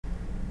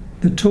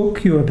The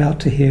talk you're about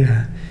to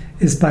hear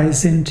is by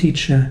Zen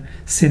teacher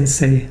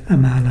Sensei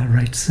Amala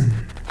Wrightson.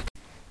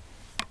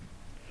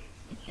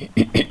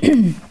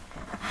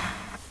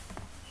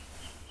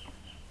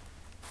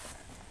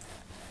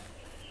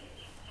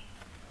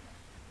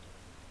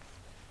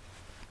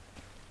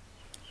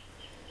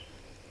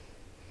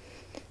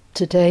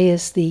 Today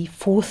is the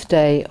fourth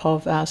day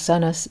of our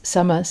summer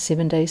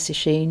 7-day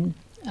sesshin.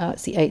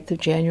 It's the 8th of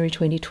January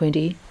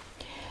 2020.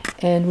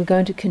 And we're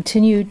going to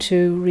continue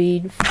to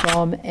read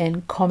from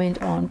and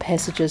comment on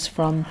passages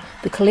from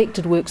the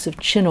collected works of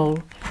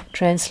Chinul,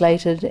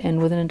 translated and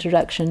with an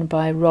introduction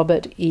by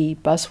Robert E.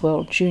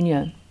 Buswell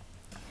Jr.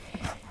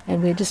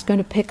 And we're just going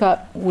to pick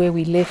up where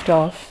we left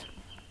off,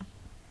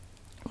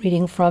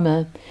 reading from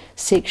a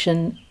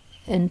section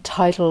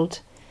entitled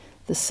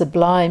The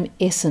Sublime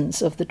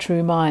Essence of the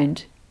True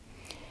Mind.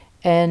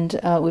 And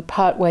we're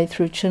part way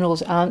through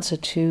Chinul's answer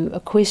to a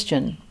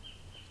question.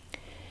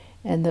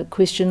 And the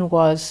question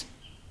was,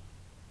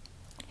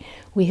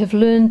 we have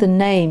learned the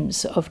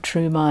names of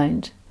true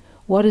mind.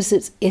 What is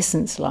its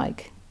essence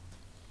like?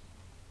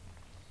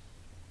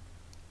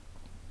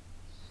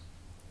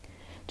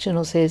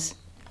 Chinul says,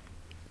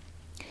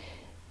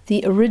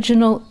 the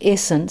original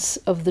essence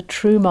of the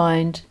true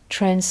mind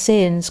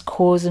transcends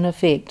cause and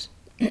effect.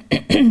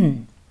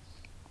 It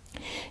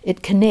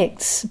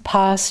connects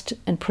past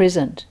and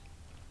present.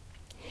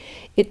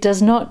 It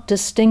does not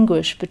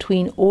distinguish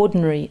between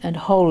ordinary and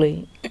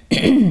holy.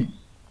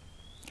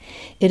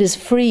 It is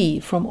free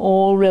from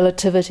all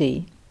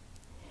relativity.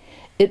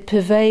 It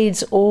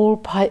pervades all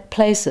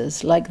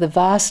places like the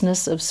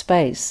vastness of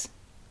space.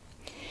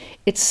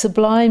 Its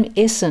sublime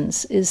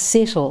essence is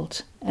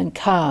settled and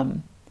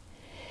calm.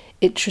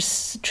 It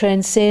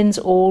transcends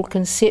all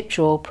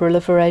conceptual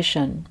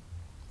proliferation.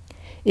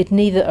 It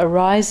neither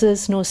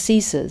arises nor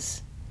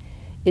ceases.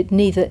 It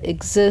neither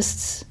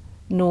exists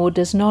nor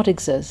does not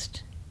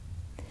exist.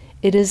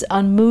 It is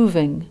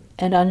unmoving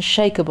and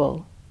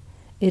unshakable.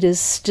 It is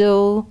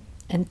still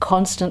and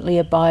constantly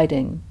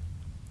abiding.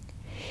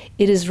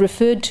 It is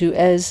referred to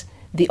as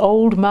the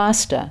old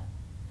master,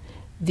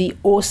 the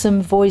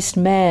awesome-voiced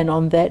man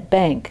on that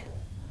bank,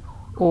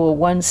 or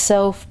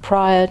oneself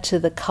prior to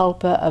the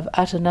kalpa of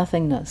utter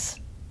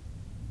nothingness.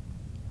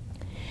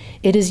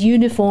 It is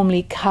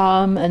uniformly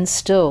calm and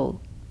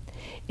still.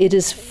 It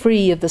is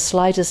free of the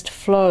slightest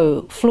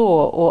flaw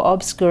or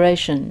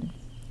obscuration.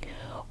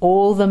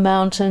 All the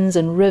mountains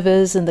and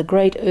rivers and the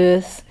great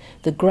earth,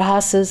 the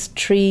grasses,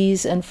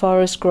 trees and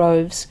forest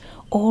groves,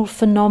 all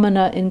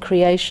phenomena in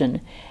creation,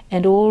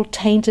 and all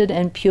tainted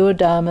and pure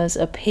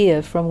dharmas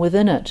appear from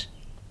within it.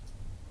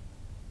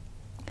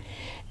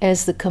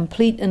 As the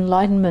Complete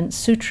Enlightenment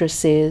Sutra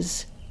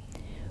says,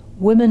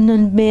 women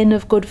and men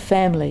of good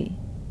family,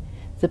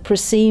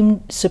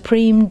 the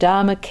Supreme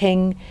Dharma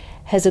King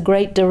has a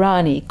great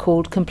dharani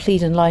called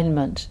complete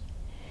enlightenment.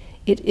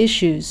 It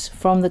issues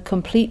from the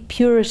complete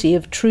purity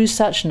of true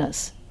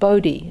suchness,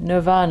 bodhi,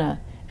 nirvana,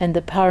 and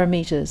the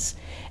paramitas,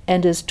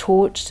 and is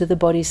taught to the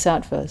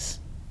bodhisattvas.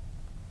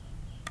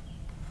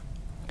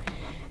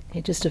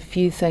 Okay, just a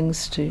few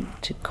things to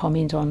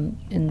comment on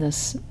in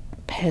this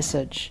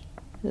passage,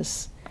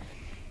 this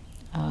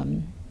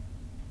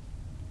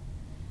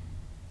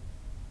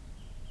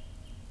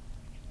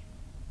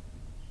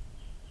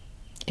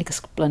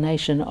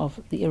explanation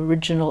of the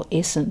original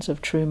essence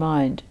of true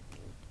mind.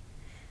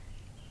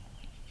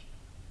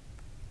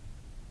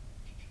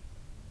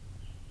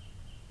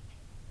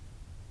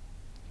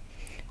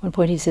 One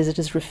point he says it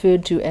is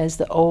referred to as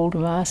the old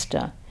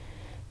master,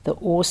 the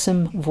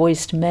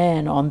awesome-voiced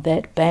man on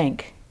that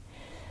bank.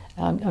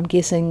 I'm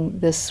guessing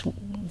this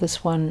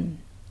one,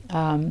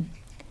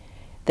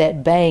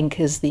 that bank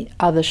is the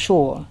other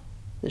shore,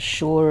 the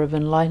shore of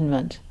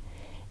enlightenment,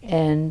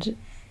 and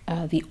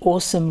the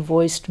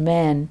awesome-voiced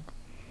man.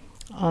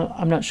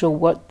 I'm not sure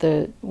what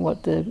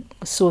the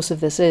source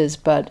of this is,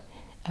 but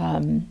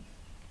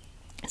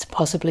it's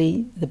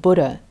possibly the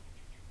Buddha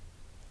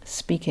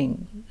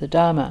speaking the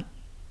Dharma.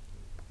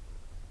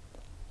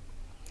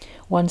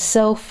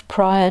 Oneself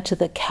prior to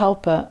the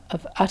kalpa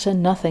of utter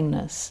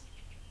nothingness.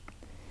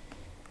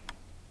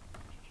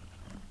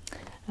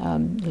 A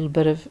little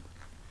bit of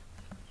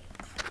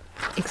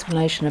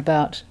explanation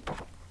about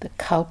the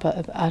kalpa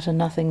of utter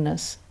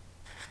nothingness.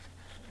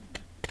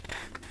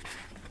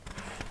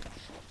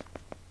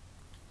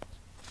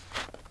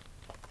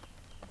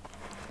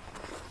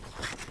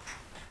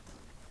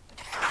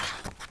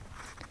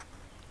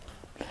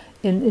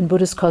 In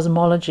Buddhist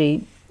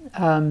cosmology,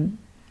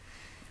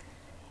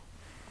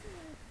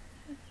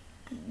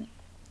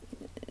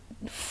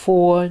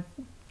 four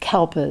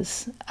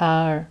kalpas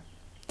are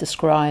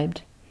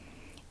described,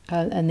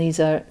 and these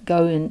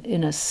go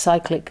in a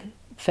cyclic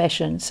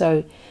fashion.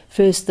 So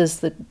first there's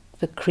the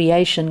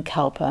creation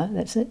kalpa,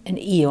 that's an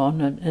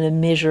eon, an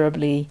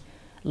immeasurably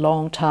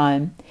long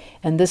time,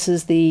 and this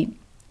is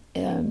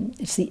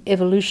it's the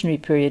evolutionary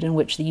period in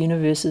which the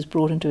universe is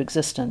brought into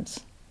existence.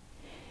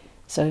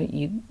 So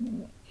you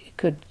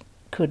could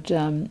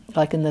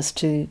liken this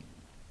to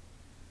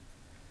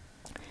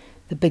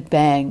the Big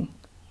Bang,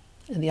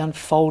 the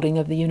unfolding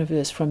of the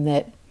universe from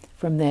that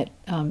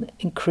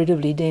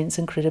incredibly dense,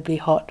 incredibly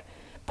hot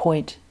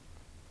point,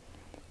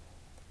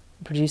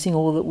 producing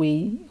all that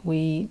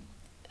we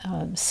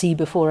see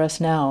before us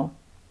now.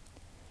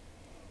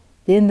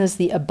 Then there's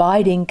the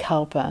abiding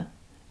kalpa.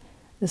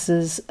 This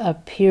is a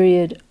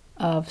period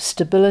of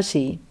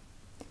stability,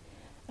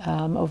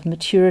 of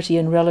maturity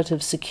and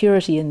relative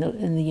security in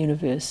the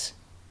universe.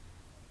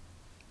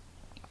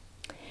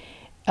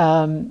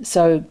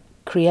 So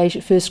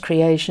creation, first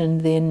creation,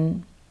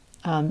 then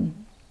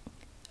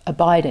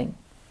abiding.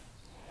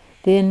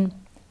 Then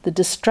the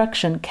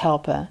destruction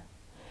kalpa,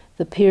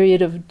 the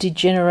period of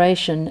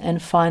degeneration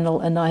and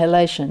final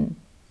annihilation.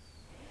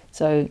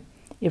 So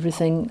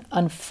everything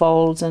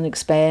unfolds and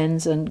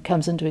expands and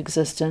comes into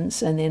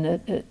existence, and then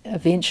it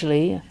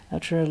eventually,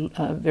 after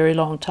a very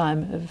long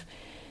time,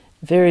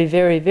 very,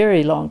 very,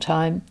 very long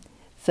time,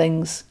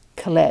 things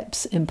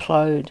collapse,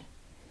 implode,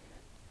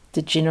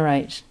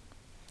 degenerate,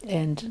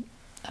 and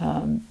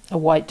are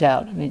wiped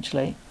out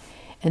eventually.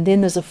 And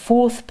then there's a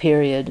fourth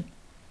period,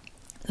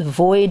 the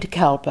void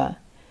kalpa,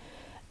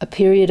 a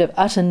period of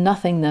utter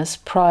nothingness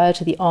prior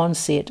to the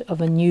onset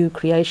of a new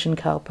creation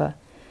kalpa.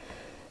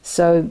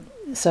 So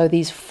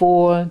these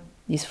four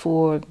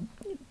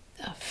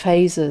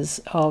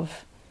phases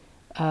of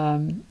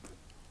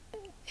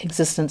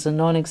existence and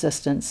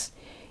non-existence,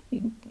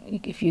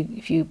 if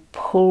you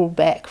pull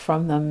back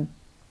from them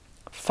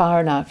far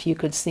enough, you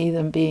could see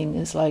them being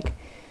as like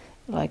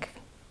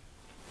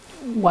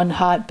one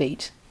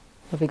heartbeat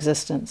of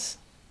existence.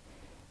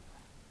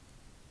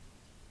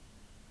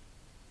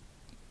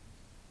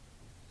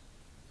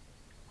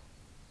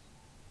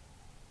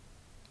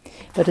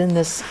 But in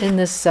this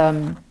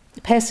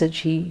passage,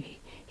 he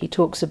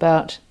talks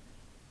about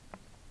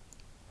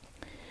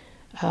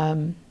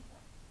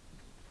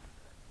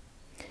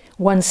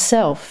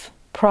oneself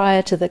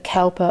prior to the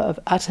kalpa of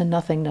utter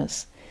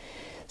nothingness.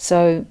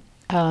 So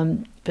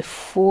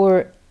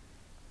before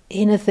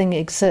anything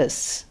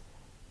exists,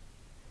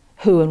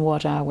 who and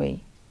what are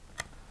we?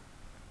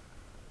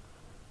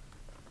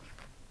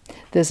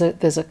 There's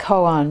a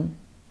koan.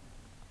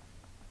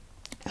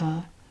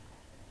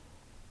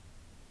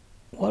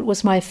 What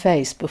was my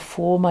face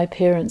before my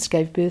parents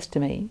gave birth to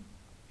me?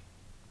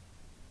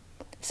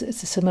 It's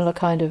a similar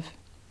kind of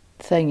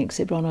thing,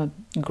 except on a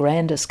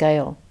grander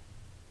scale.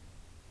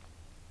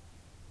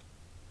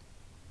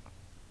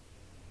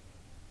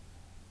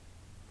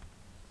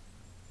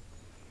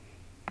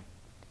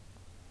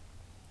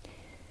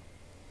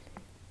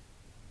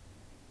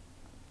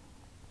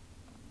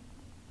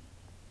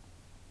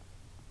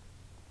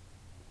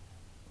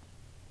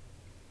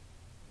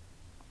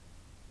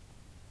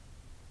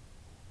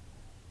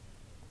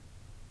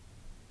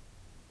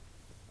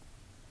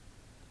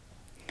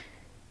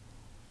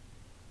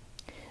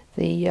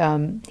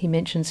 He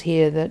mentions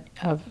here that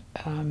of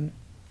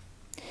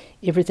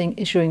everything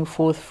issuing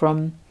forth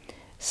from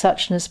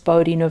suchness,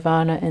 bodhi,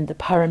 nirvana, and the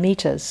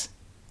paramitas.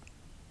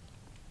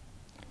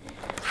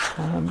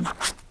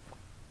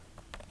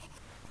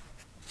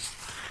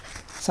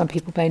 Some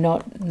people may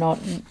not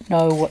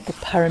know what the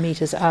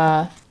paramitas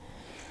are.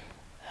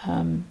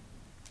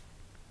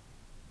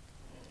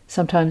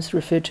 Sometimes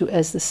referred to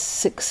as the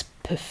 6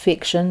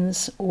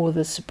 perfections or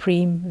the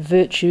supreme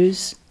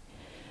virtues.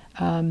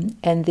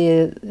 And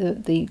they're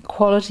the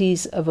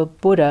qualities of a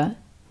Buddha,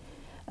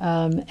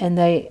 and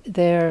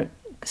they're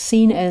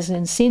seen as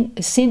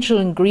essential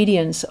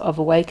ingredients of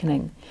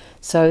awakening.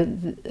 So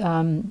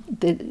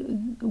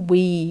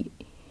we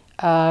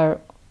are,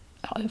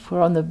 if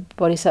we're on the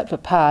Bodhisattva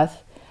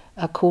path,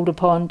 are called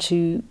upon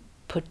to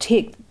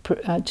perfect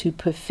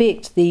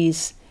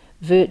these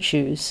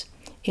virtues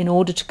in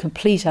order to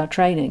complete our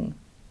training.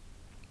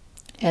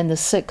 And the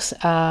 6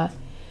 are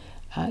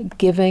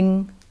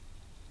giving,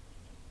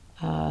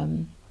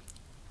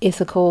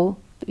 ethical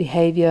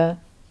behavior,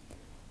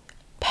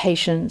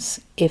 patience,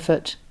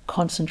 effort,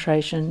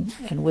 concentration,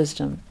 and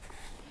wisdom.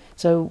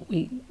 So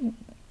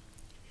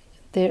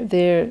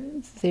they're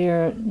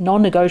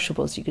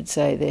non-negotiables, you could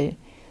say.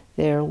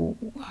 They're a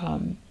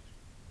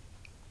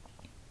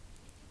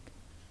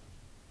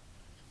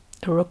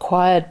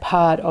required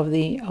part of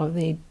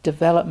the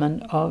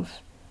development of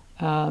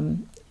a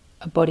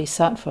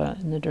bodhisattva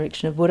in the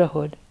direction of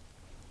Buddhahood.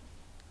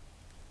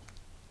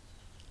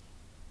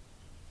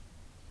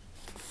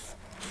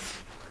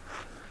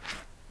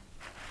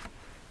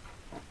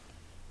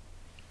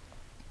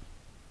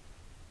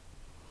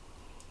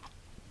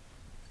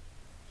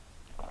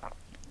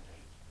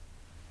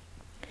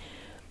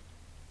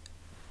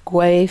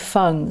 Gui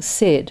Feng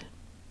said,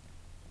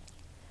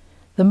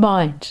 "The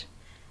mind,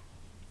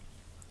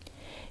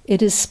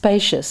 it is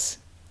spacious,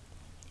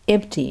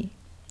 empty,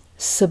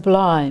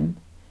 sublime,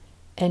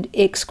 and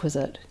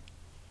exquisite.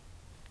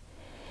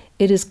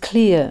 It is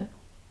clear,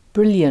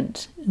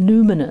 brilliant,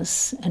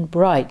 luminous, and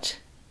bright.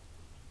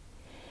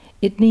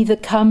 It neither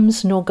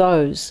comes nor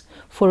goes,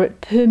 for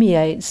it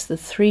permeates the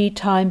 3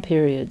 time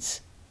periods,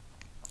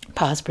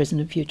 past,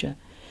 present, and future.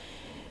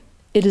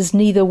 It is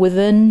neither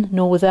within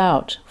nor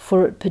without,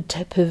 for it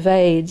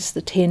pervades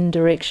the 10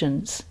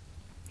 directions.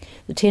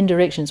 the 10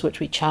 directions which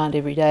we chant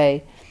every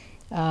day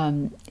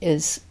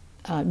is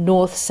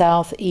north,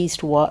 south,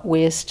 east,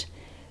 west,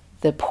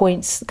 the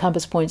points, the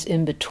compass points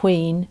in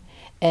between,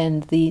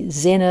 and the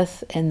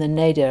zenith and the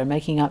nadir,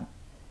 making up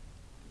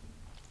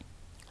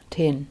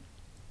 10.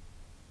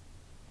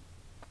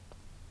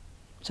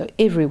 So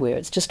everywhere.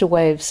 It's just a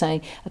way of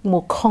saying, a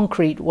more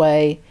concrete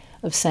way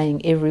of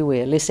saying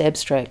everywhere, less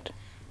abstract.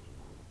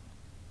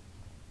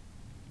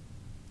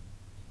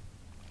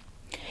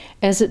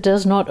 As it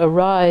does not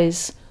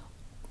arise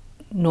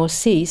nor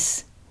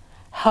cease,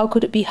 how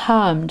could it be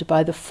harmed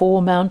by the 4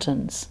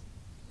 mountains?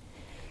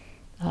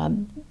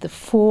 The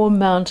 4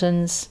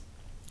 mountains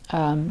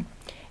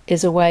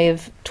is a way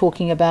of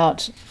talking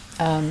about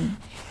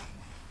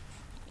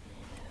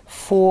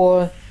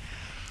 4,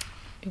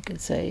 you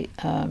could say,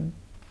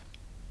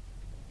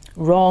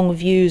 wrong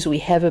views we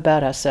have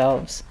about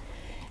ourselves.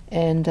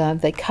 And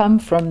they come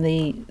from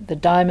the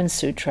Diamond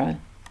Sutra.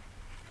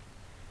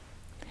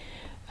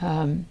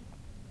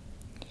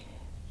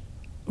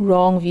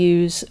 Wrong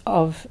views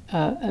of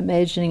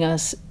imagining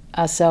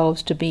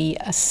ourselves to be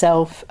a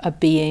self, a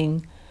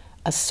being,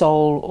 a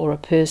soul, or a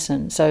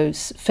person. So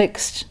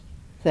fixed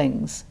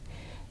things.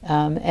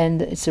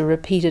 And it's a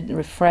repeated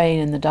refrain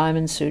in the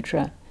Diamond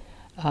Sutra,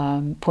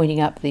 pointing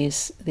up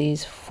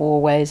these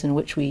 4 ways in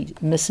which we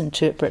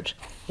misinterpret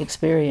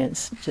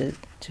experience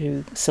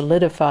to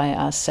solidify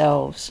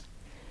ourselves.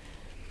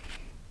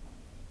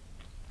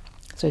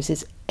 So he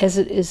says, as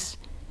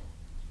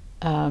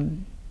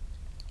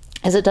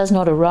it does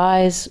not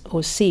arise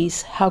or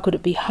cease, how could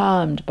it be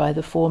harmed by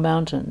the 4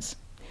 mountains?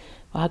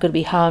 Well, how could it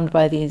be harmed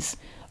by these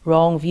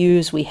wrong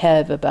views we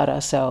have about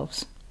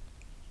ourselves?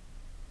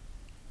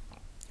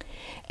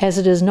 As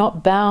it is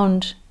not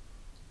bound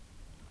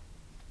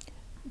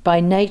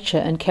by nature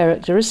and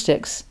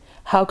characteristics,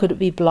 how could it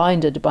be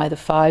blinded by the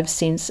 5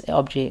 sense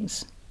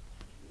objects?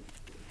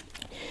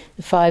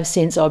 The 5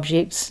 sense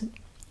objects,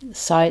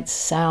 sights,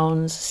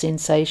 sounds,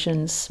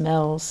 sensations,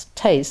 smells,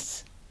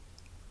 tastes.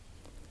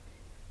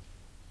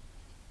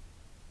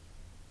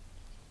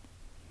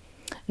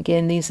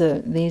 Again, these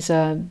are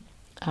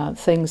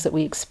things that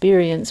we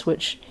experience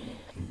which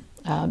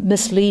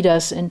mislead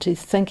us into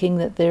thinking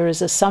that there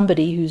is a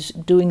somebody who's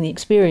doing the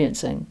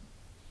experiencing.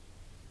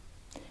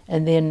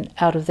 And then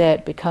out of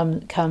that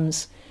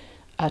comes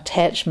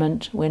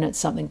attachment when it's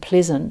something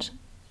pleasant,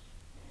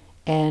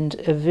 and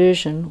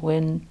aversion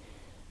when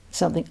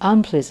something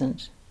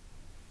unpleasant.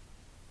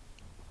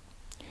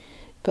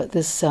 But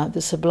this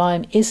the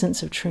sublime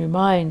essence of true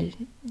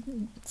mind,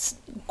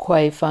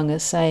 Kuei Feng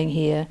is saying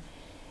here,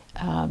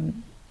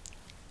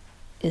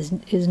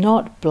 is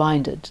not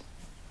blinded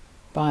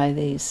by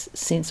these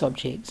sense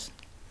objects.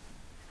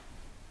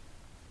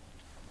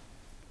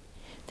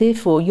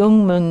 Therefore,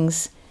 Jung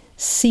Mung's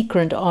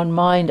Secret on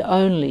Mind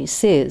Only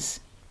says,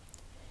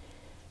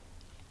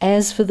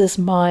 as for this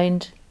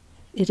mind,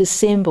 it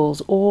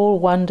assembles all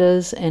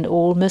wonders and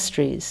all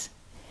mysteries.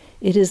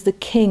 It is the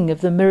king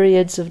of the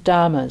myriads of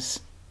dharmas.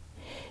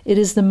 It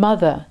is the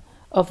mother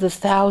of the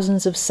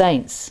thousands of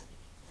saints.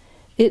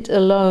 It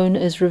alone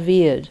is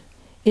revered.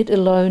 It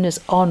alone is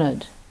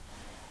honored.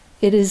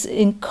 It is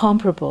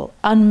incomparable,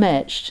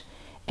 unmatched,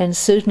 and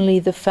certainly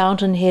the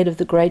fountainhead of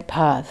the great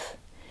path.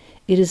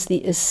 It is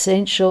the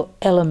essential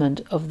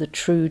element of the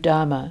true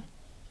Dharma.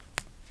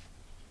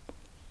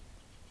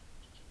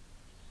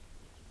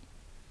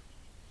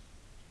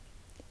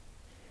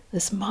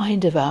 This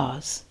mind of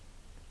ours,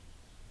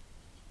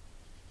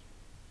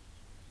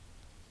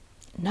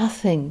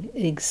 nothing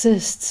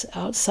exists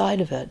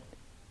outside of it.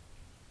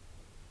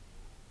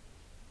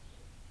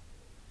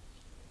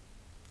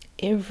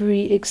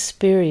 Every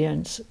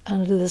experience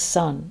under the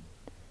sun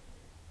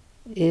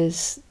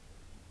is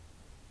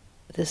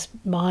this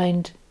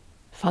mind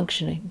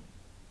functioning.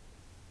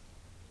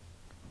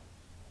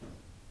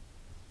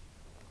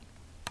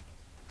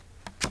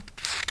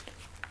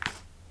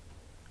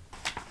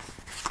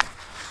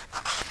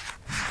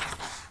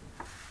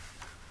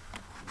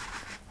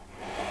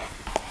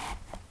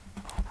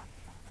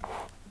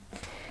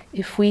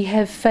 If we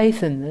have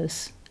faith in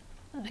this,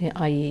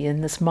 i.e.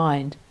 in this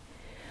mind,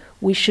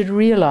 we should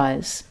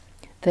realize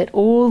that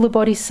all the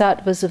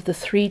bodhisattvas of the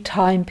 3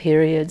 time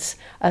periods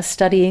are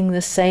studying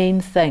the same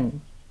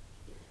thing,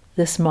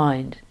 this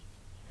mind.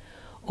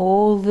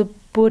 All the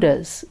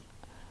Buddhas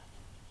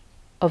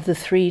of the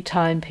 3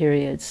 time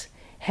periods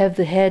have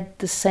had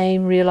the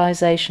same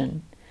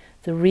realization,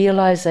 the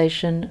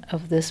realization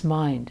of this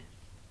mind.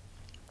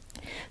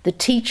 The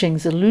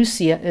teachings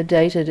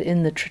elucidated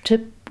in the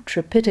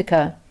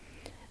Tripitaka,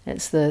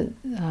 it's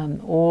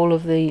all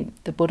of the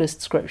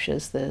Buddhist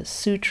scriptures, the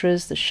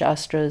sutras, the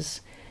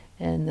shastras,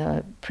 and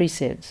the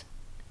precepts.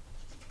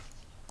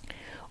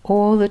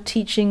 All the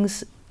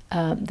teachings,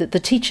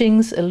 the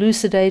teachings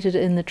elucidated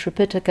in the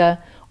Tripitaka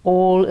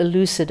all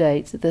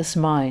elucidate this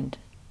mind.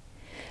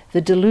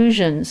 The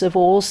delusions of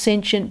all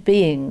sentient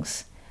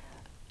beings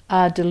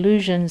are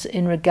delusions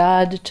in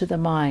regard to the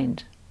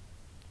mind.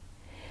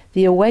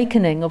 The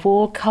awakening of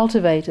all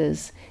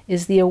cultivators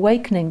is the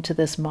awakening to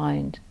this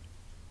mind.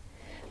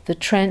 The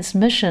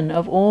transmission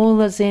of all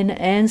the Zen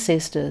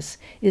ancestors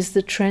is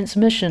the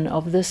transmission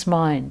of this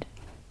mind.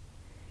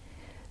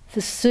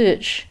 The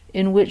search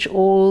in which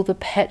all the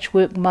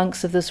patchwork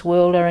monks of this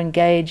world are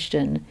engaged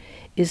in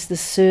is the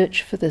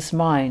search for this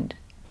mind.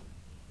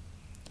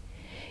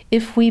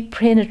 If we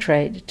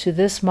penetrate to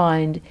this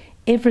mind,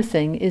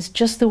 everything is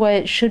just the way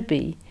it should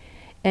be,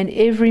 and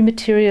every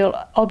material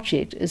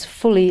object is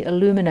fully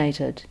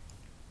illuminated.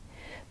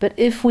 But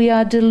if we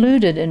are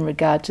deluded in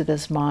regard to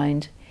this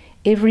mind,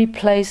 every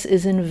place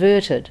is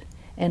inverted,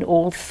 and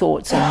all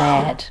thoughts are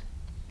mad.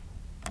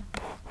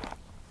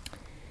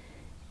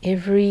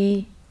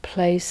 Every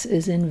place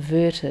is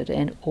inverted,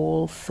 and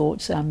all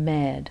thoughts are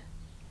mad.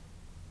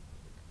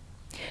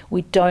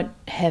 We don't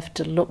have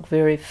to look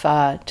very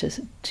far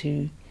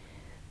to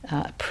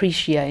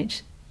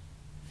appreciate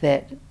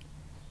that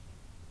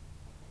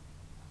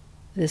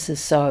this is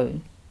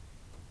so.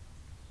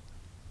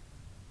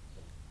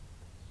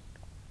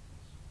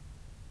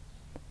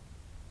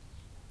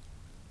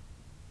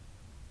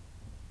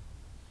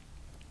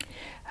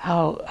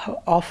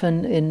 How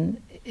often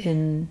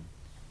in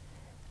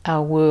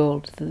our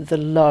world the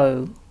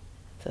low,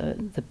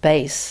 the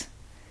base,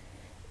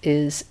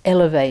 is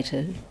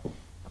elevated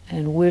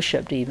and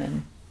worshipped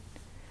even.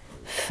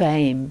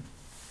 Fame,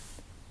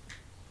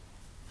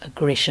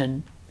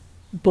 aggression,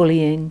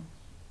 bullying,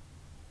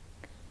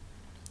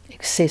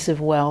 excessive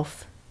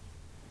wealth,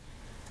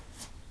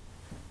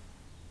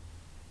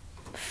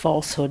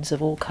 falsehoods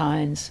of all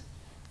kinds.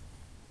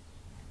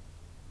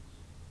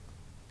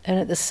 And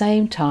at the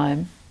same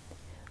time,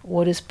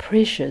 what is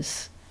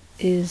precious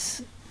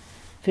is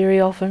very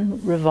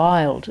often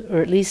reviled,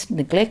 or at least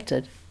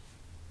neglected.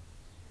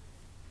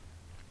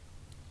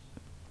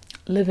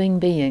 Living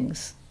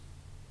beings,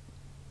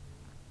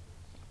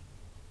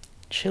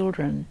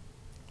 children,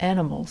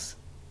 animals,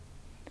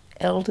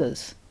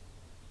 elders,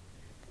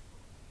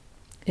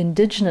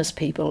 indigenous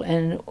people,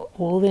 and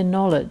all their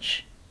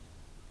knowledge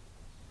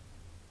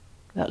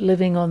about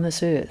living on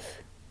this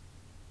earth.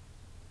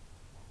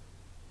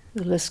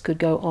 The list could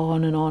go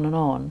on and on and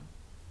on.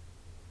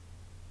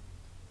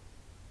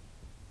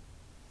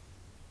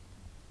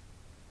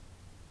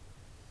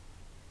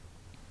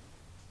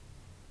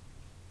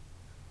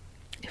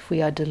 If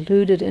we are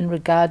deluded in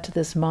regard to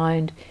this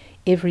mind,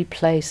 every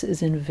place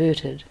is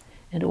inverted,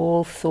 and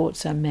all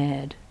thoughts are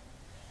mad.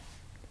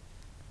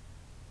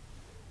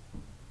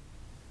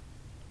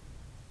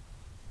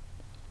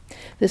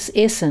 This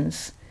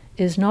essence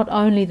is not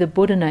only the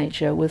Buddha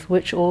nature with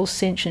which all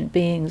sentient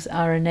beings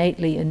are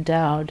innately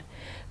endowed,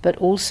 but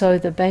also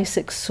the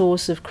basic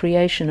source of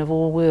creation of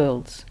all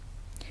worlds.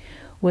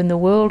 When the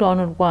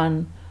World-Honored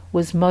One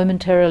was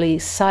momentarily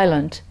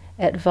silent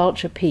at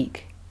Vulture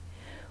Peak,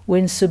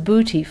 when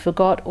Subhuti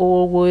forgot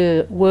all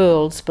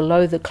worlds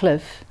below the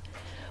cliff,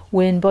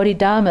 when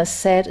Bodhidharma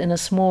sat in a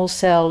small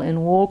cell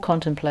in war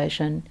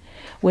contemplation,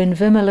 when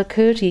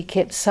Vimalakirti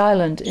kept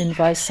silent in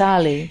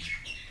Vaisali,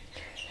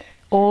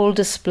 all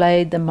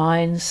displayed the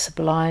mind's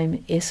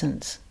sublime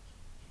essence.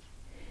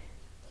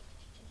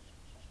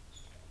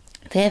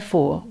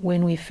 Therefore,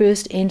 when we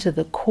first enter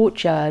the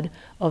courtyard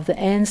of the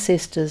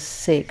ancestors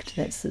sect,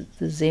 that's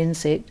the Zen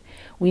sect,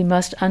 we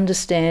must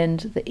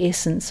understand the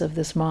essence of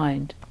this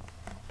mind.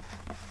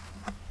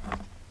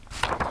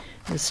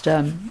 Just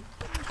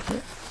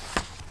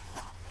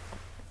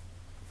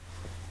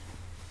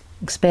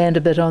expand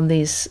a bit on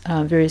these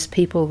various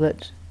people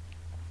that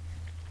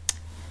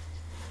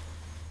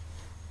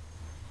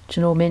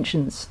Chinor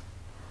mentions.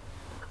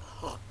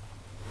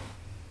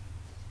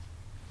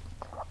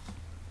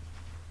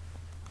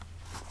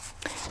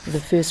 The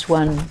first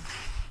one,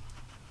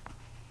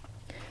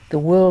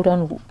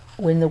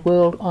 when the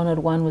World-Honored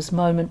One was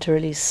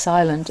momentarily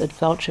silent at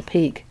Vulture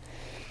Peak.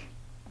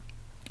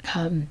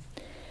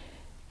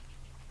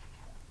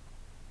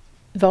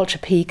 Vulture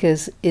Peak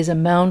is a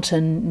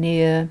mountain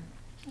near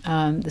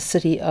the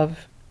city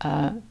of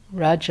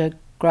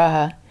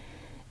Rajagraha,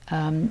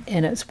 and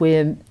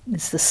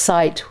it's the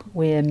site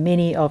where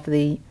many of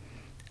the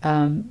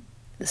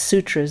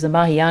sutras, the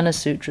Mahayana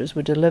sutras,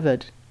 were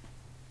delivered.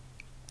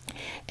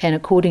 And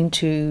according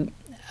to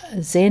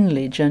Zen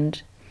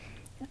legend,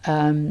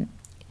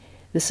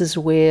 this is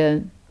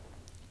where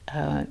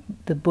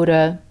the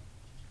Buddha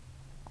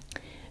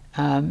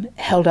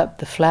held up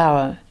the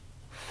flower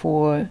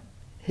for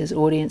his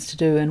audience to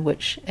do,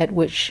 at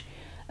which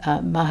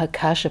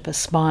Mahakashapa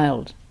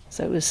smiled.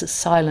 So it was a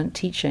silent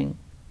teaching.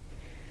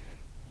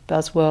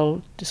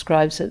 Boswell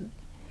describes it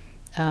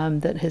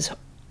that his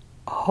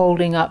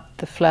holding up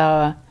the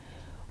flower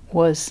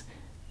was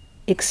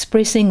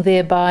expressing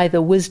thereby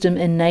the wisdom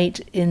innate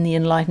in the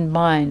enlightened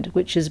mind,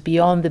 which is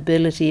beyond the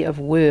ability of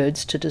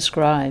words to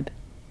describe.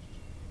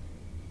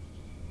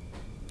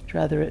 It's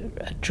rather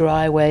a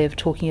dry way of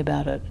talking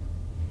about it.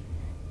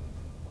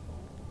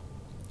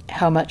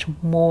 How much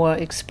more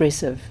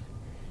expressive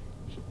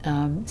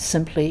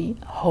simply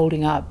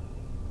holding up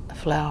a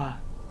flower.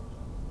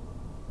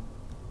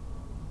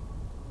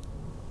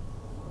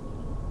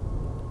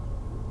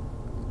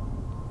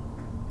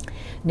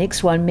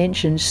 Next one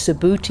mentions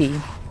Subhuti.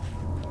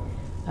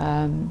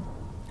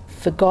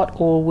 forgot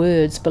all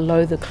words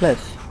below the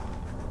cliff.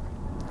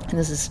 And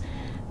this is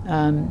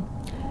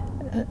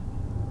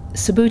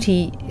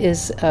Subhuti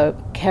is a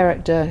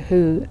character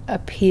who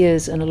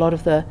appears in a lot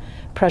of the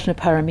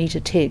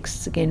Prajnaparamita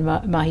texts, again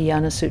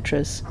Mahayana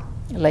sutras,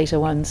 later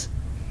ones.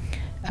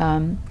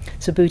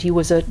 Subhuti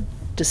was a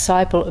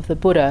disciple of the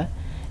Buddha,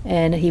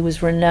 and he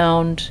was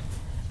renowned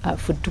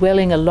for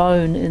dwelling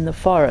alone in the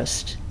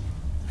forest,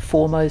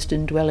 foremost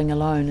in dwelling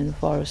alone in the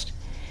forest.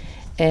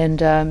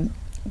 And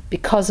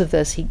because of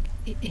this,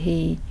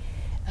 he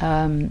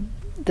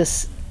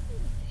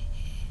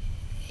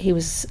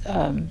was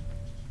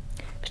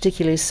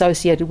particularly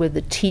associated with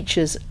the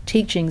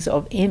teachings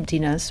of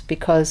emptiness,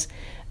 because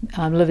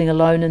living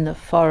alone in the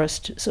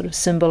forest sort of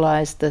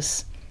symbolized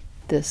this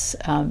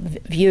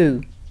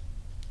view,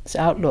 this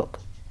outlook.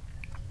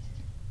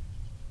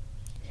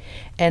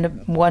 And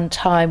at one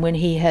time when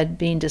he had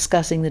been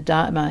discussing the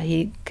Dharma,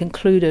 he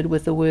concluded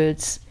with the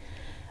words,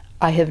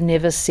 "I have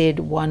never said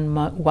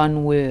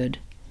one word,"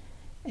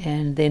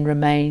 and then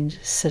remained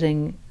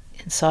sitting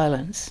in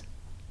silence.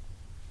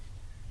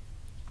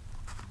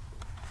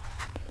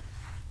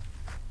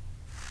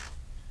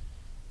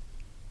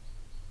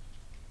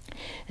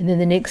 And then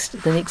the next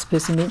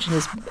person mentioned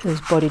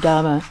is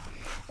Bodhidharma,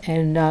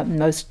 and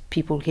most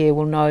people here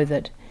will know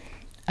that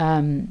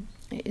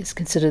is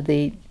considered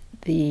the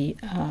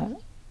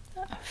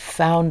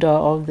founder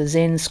of the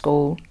Zen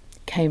school,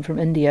 came from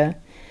India,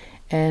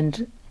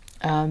 and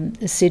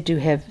is said to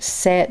have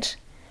sat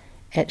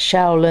at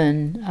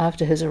Shaolin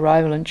after his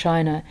arrival in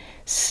China,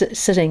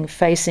 sitting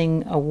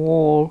facing a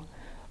wall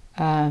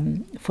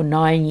for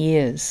 9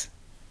 years.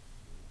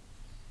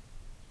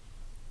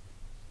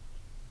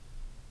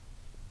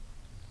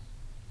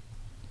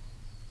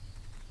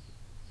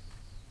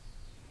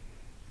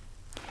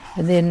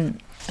 And then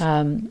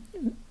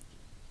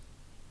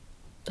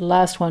the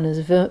last one is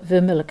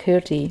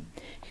Vimalakirti,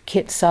 who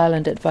kept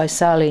silent at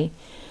Vaisali.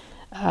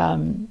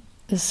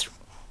 This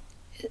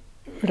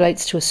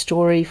relates to a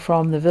story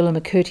from the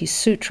Vimalakirti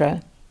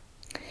Sutra.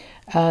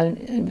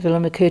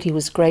 Vimalakirti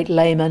was a great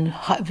layman,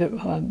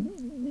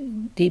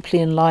 deeply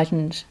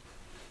enlightened,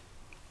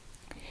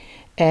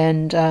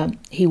 and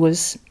he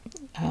was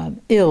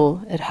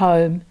ill at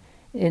home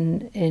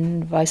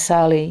in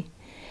Vaisali,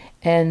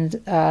 and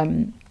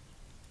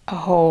a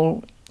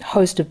whole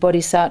host of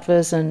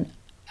bodhisattvas and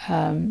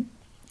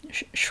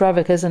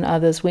Shravakas and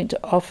others went to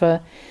offer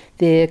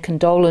their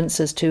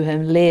condolences to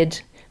him,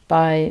 led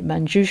by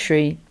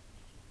Manjushri.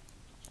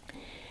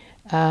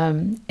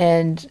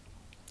 And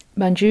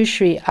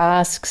Manjushri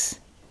asks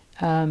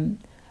a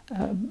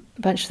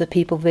bunch of the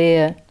people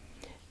there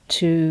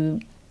to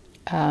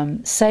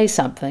say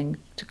something,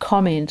 to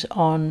comment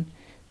on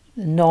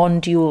the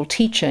non-dual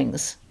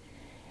teachings.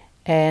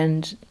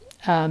 And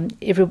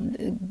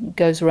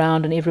goes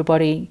around and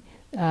everybody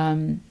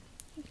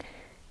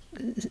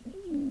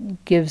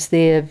gives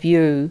their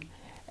view,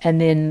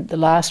 and then the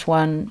last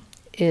one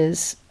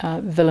is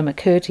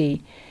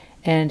Vimalakirti,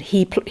 and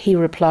he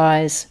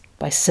replies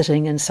by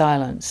sitting in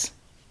silence.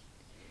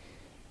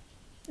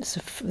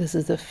 This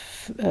is a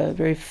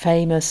very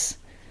famous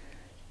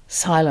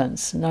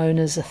silence, known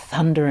as a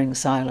thundering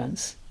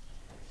silence.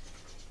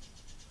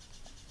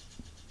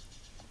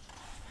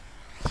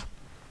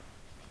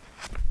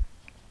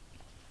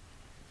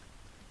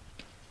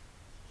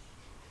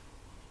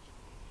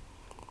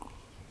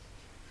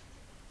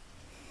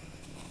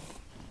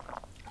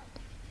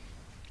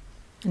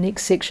 The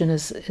next section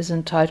is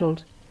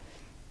entitled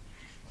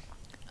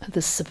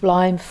The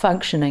Sublime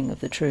Functioning of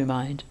the True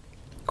Mind.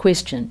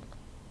 Question.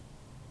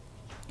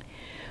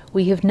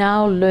 We have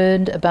now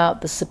learned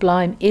about the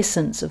sublime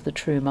essence of the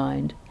true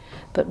mind,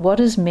 but what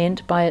is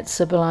meant by its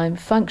sublime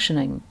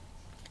functioning?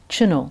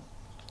 Chinul.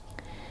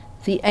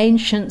 The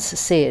ancients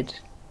said,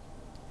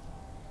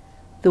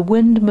 "The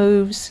wind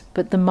moves,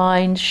 but the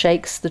mind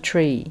shakes the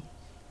tree.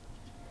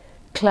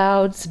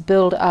 Clouds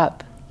build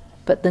up,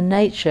 but the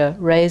nature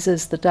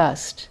raises the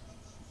dust.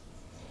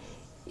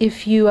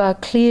 If you are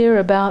clear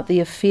about the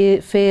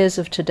affairs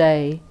of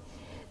today,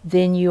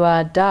 then you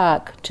are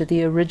dark to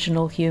the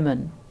original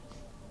human."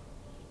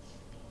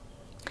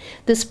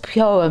 This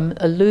poem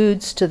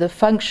alludes to the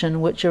function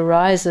which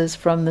arises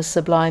from the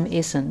sublime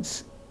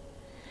essence.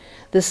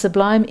 The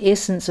sublime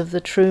essence of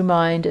the true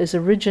mind is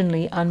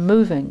originally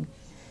unmoving.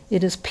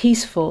 It is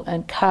peaceful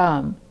and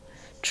calm,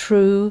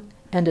 true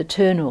and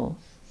eternal.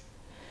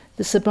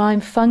 The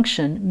sublime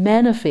function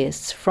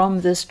manifests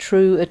from this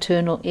true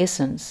eternal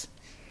essence.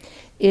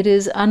 It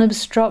is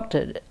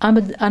unobstructed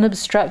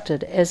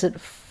as it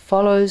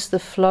follows the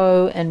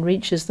flow and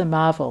reaches the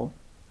marvel.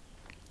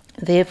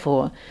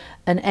 Therefore,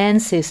 an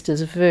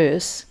ancestor's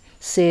verse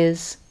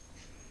says,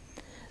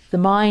 "The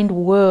mind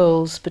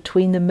whirls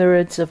between the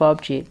myriads of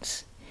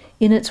objects.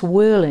 In its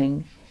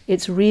whirling,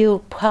 its real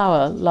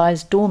power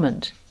lies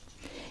dormant.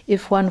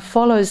 If one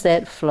follows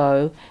that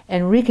flow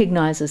and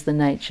recognizes the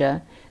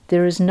nature,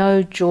 there is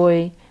no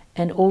joy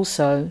and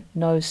also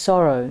no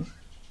sorrow."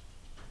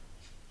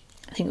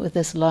 I think with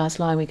this last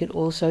line we could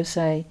also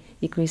say,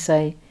 equally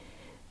say,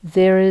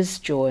 there is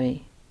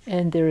joy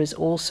and there is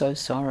also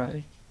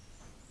sorrow.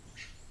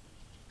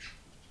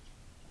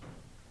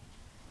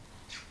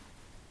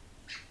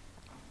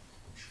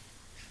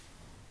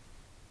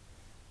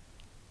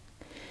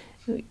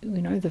 You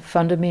know, the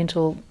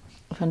fundamental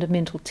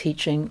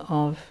teaching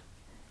of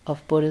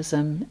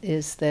Buddhism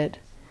is that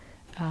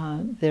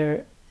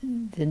the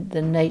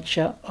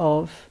nature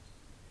of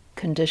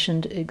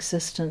conditioned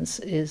existence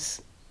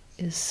is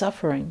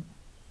suffering.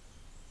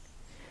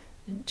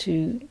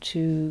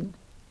 To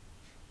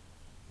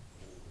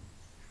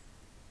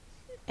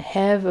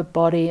have a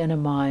body and a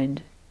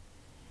mind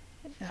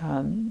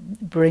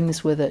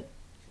brings with it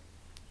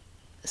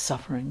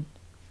suffering.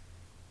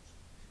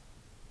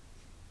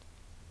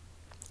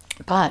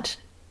 But,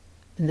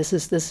 and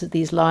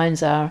these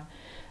lines are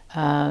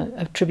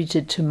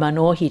attributed to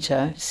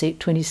Manohita,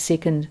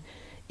 22nd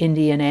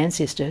Indian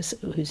ancestor,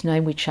 whose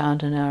name we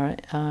chant in our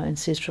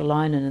ancestral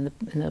line and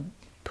in the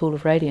pool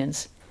of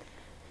radiance.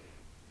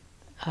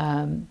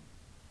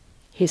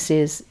 He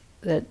says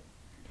that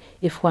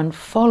if one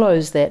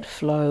follows that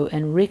flow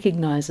and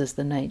recognizes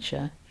the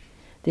nature,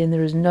 then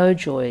there is no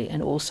joy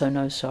and also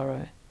no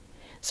sorrow.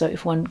 So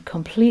if one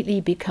completely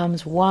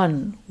becomes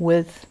one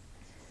with,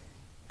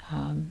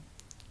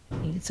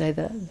 you could say,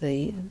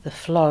 the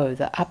flow,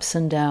 the ups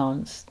and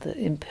downs, the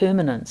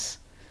impermanence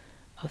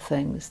of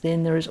things,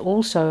 then there is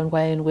also a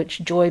way in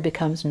which joy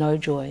becomes no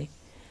joy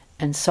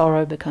and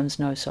sorrow becomes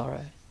no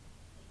sorrow.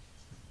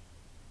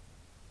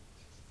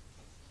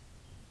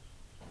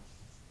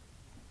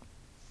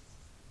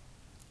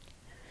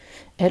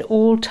 At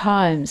all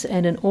times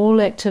and in all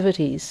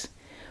activities,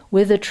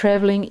 whether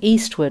travelling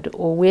eastward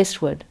or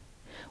westward,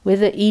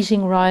 whether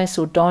eating rice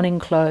or donning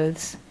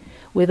clothes,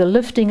 whether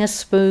lifting a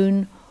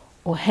spoon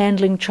or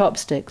handling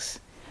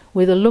chopsticks,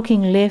 whether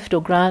looking left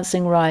or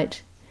glancing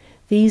right,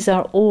 these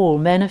are all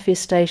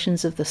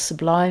manifestations of the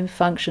sublime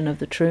function of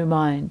the true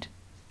mind.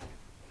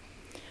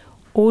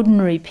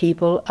 Ordinary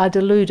people are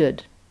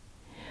deluded.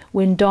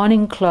 When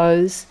donning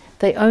clothes,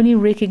 they only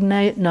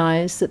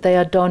recognize that they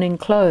are donning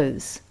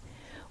clothes.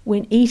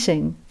 When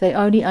eating, they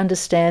only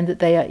understand that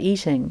they are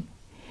eating.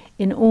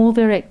 In all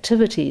their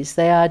activities,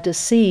 they are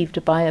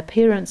deceived by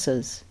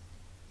appearances.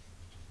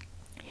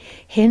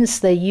 Hence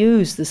they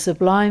use the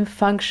sublime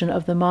function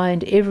of the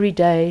mind every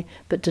day,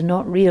 but do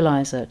not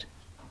realize it.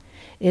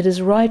 It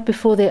is right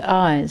before their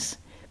eyes,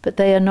 but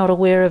they are not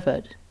aware of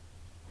it.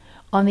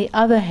 On the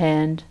other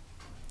hand,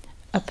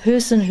 a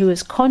person who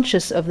is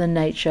conscious of the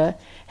nature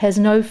has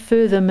no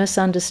further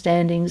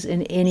misunderstandings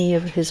in any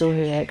of his or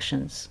her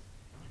actions.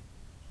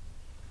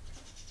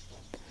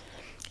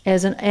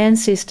 As an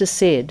ancestor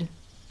said,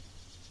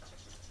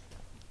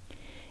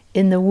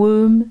 in the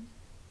womb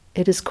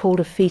it is called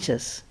a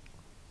fetus.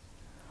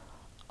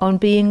 On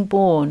being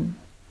born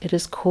it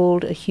is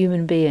called a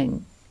human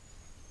being.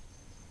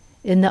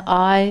 In the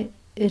eye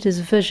it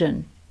is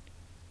vision.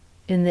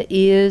 In the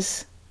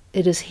ears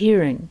it is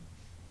hearing.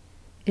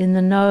 In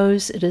the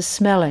nose it is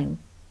smelling.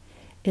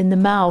 In the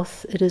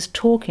mouth it is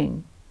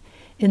talking.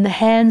 In the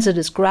hands it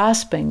is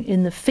grasping.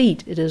 In the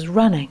feet it is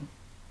running.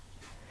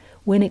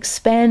 When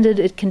expanded,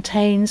 it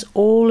contains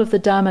all of the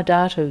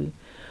Dharmadhatu.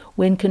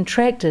 When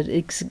contracted,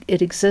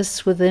 it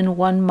exists within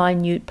one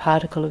minute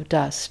particle of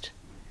dust.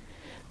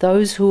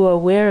 Those who are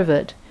aware of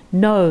it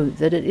know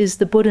that it is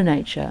the Buddha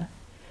nature.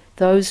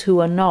 Those who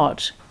are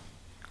not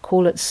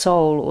call it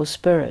soul or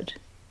spirit.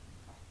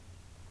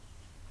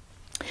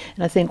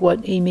 And I think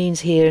what he means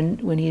here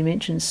when he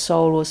mentions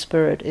soul or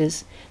spirit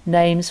is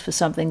names for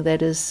something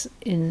that is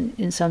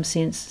in some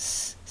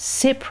sense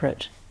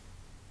separate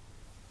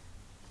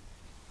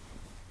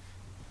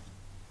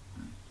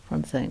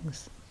from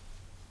things.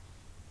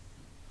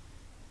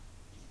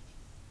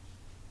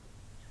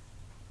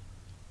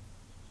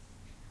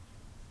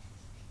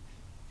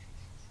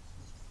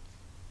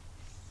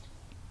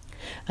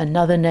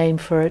 Another name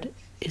for it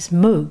is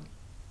mu.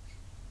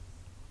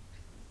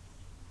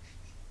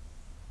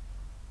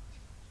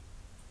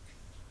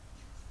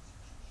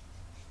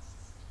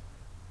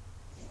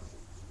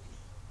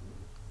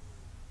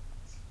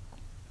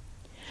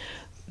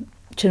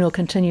 Chinua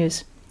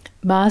continues,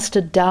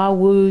 Master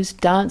Dawu's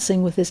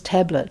dancing with his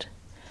tablet,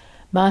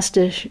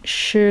 Master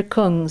Shi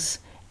Kung's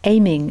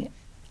aiming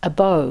a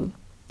bow,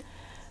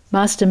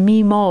 Master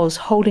Mi Mo's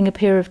holding a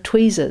pair of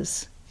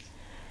tweezers,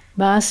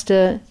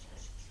 Master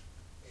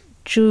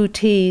Zhu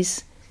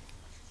Ti's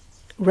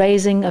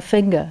raising a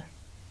finger,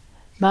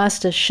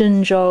 Master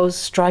Xin Zhou's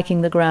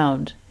striking the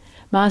ground,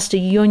 Master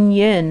Yun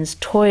Yan's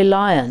toy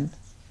lion,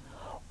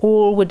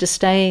 all were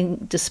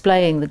displaying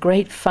the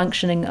great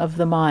functioning of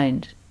the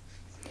mind.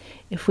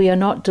 If we are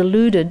not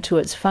deluded to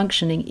its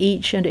functioning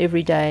each and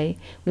every day,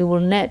 we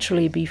will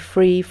naturally be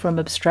free from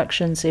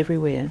obstructions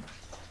everywhere.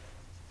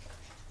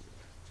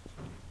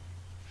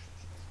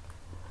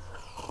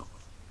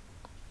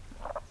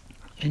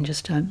 And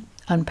just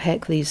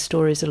unpack these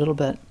stories a little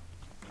bit.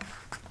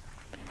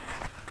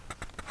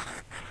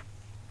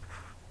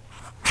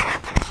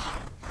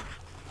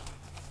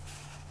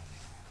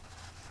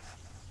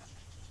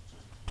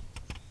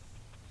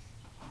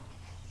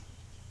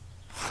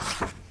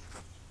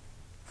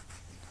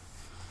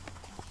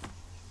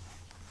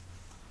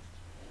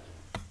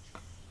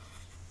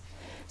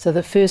 So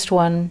the first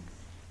one,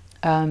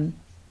 Dawu.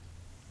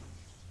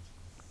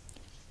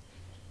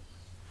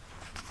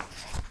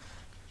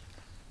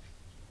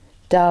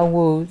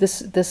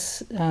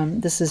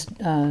 This is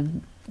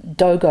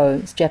Dogo.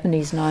 It's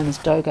Japanese known as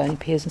Dogo, and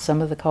appears in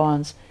some of the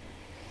koans.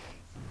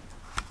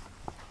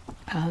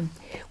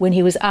 When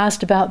he was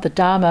asked about the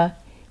Dharma,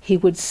 he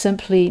would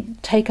simply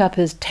take up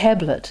his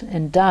tablet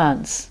and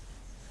dance.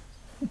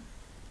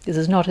 This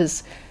is not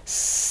his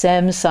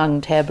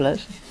Samsung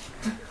tablet,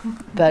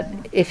 but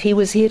if he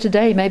was here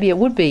today, maybe it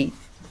would be.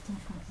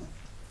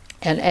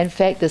 And in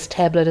fact, this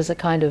tablet is a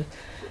kind of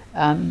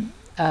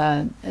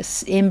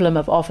emblem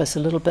of office,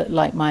 a little bit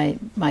like my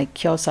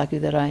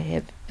kyosaku that I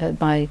have,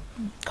 my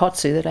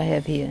kotsu that I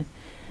have here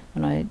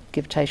when I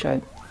give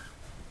teisho.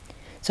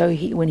 So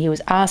when he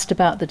was asked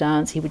about the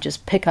dance, he would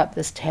just pick up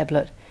this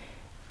tablet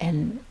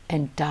and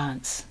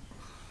dance.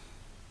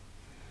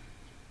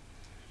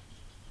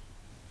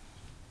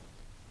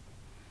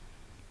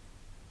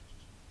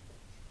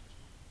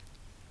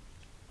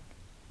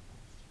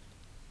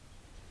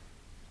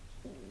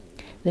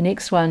 The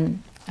next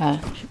one,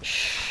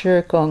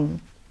 Shirkong.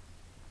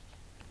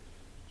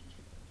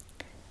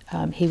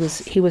 He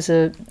was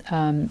a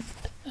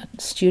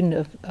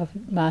student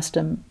of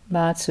Master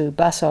Matsu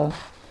Baso,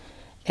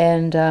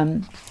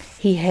 and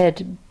he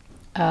had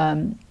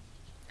been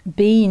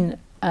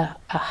a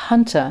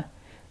hunter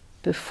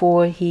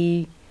before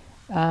he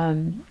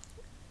found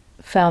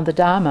the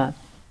Dharma.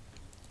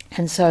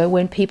 And so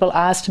when people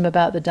asked him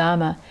about the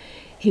Dharma,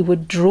 he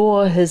would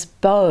draw his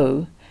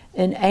bow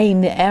and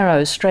aim the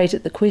arrow straight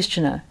at the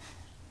questioner.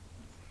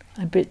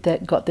 I bet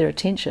that got their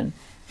attention.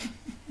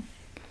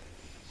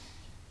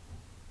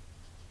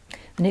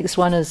 The next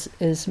one is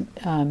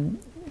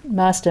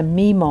Master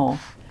Mimo.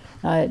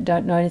 I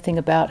don't know anything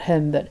about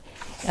him, but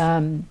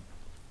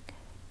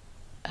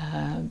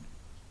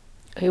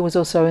he was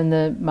also in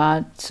the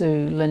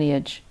Matsu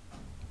lineage.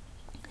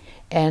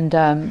 And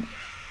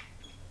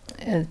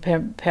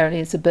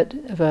apparently it's a bit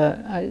of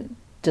a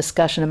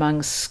discussion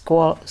among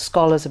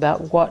scholars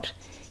about what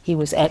he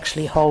was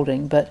actually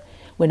holding, but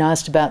when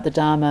asked about the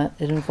Dharma,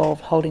 it involved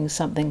holding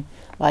something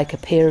like a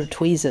pair of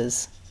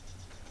tweezers.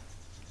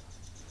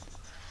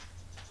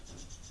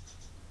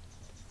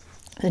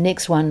 The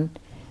next one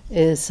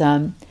is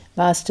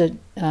Master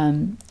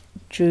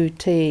Ju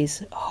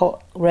Te's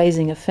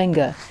raising a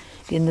finger.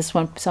 Again, this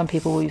one, some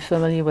people will be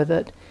familiar with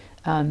it.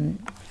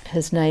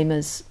 His name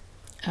is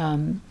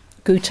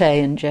Gute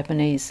in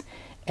Japanese,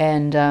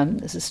 and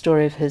it's a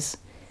story of his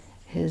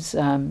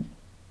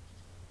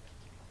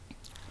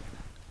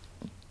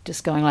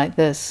just going like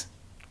this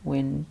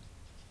when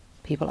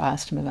people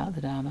asked him about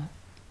the Dharma.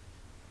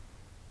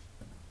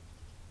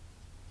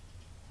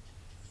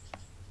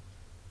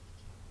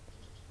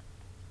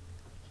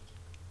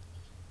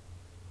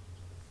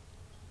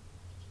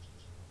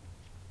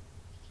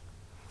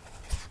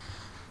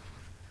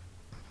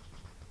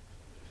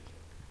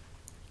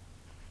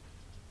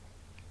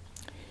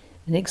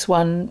 The next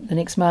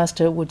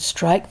master would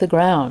strike the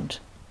ground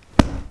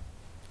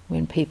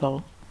when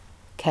people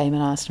came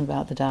and asked him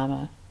about the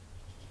Dharma.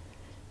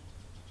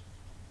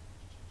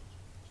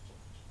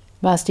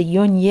 Master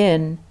Yun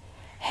Yen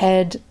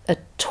had a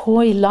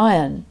toy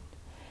lion,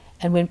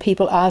 and when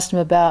people asked him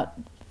about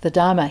the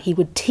Dharma, he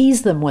would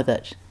tease them with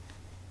it.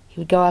 He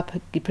would go up,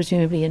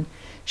 presumably, and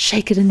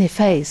shake it in their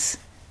face,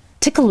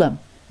 tickle them.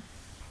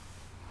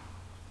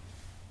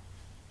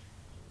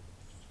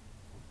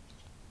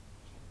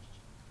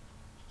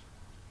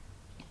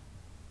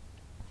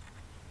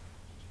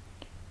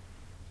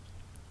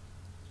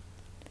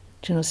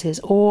 Chinno says,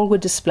 all were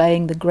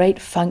displaying the great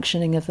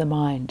functioning of the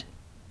mind.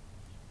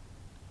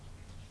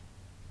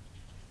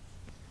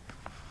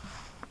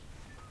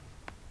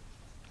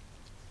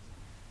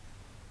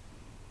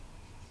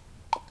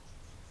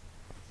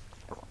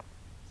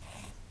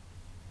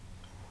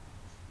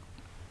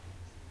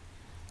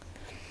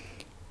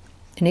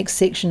 The next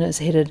section is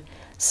headed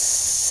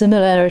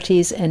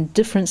Similarities and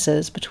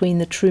Differences Between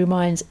the True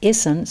Mind's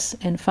Essence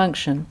and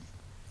Function.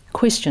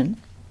 Question.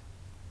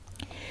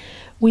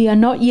 We are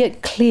not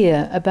yet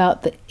clear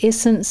about the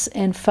essence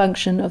and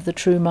function of the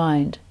true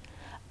mind.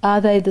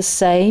 Are they the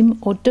same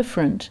or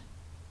different?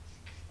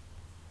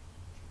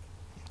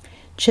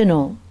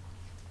 Chinno.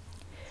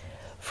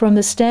 From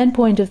the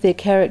standpoint of their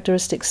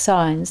characteristic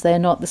signs, they are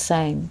not the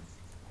same.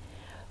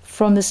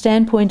 From the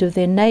standpoint of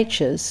their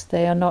natures,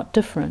 they are not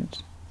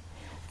different.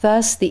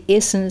 Thus, the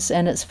essence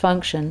and its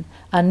function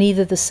are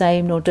neither the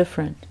same nor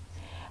different.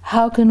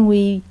 How can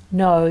we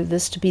know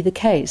this to be the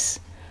case?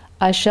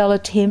 I shall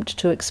attempt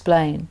to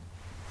explain.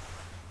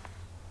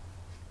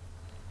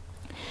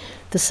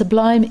 The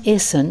sublime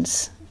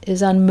essence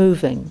is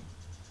unmoving.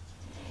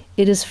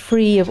 It is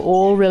free of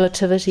all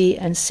relativity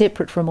and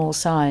separate from all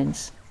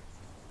signs.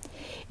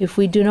 If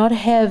we do not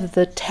have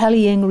the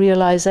tallying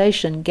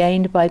realization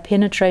gained by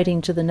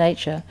penetrating to the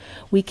nature,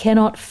 we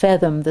cannot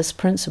fathom this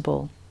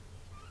principle.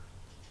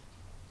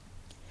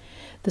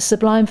 The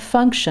sublime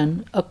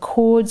function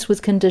accords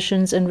with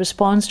conditions and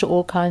responds to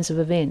all kinds of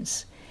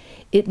events.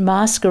 It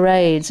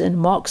masquerades in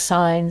mock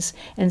signs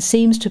and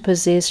seems to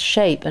possess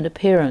shape and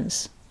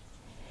appearance.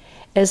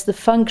 As the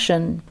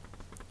function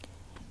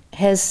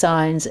has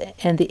signs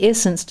and the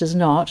essence does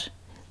not,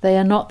 they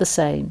are not the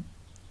same.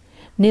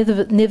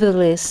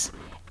 Nevertheless,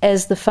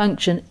 as the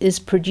function is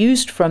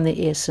produced from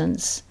the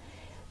essence,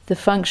 the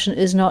function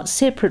is not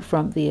separate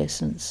from the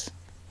essence.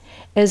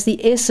 As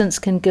the essence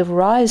can give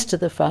rise to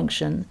the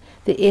function,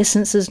 the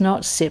essence is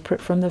not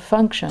separate from the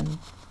function.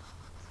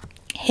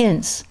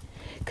 Hence,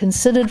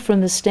 considered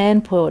from the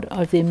standpoint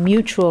of their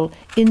mutual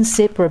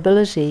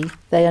inseparability,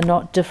 they are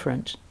not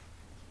different.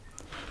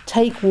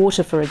 Take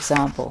water, for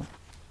example.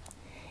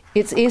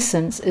 Its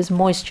essence is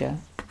moisture,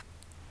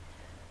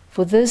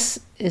 for this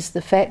is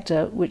the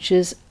factor which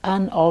is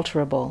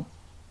unalterable.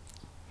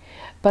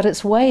 But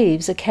its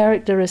waves are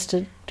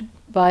characterized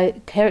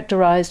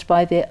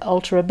by their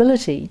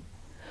alterability,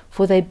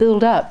 for they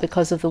build up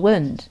because of the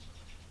wind.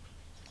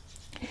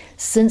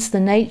 Since the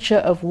nature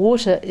of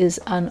water is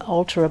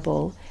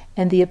unalterable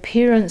and the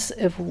appearance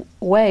of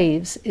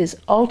waves is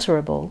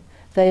alterable,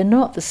 they are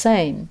not the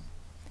same.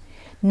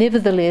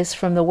 Nevertheless,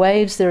 apart from the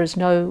waves there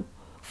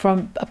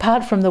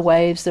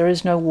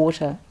is no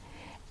water,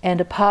 and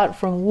apart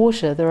from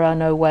water there are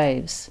no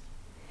waves.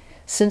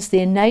 Since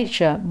their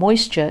nature,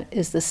 moisture,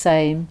 is the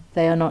same,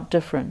 they are not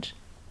different.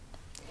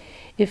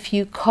 If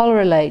you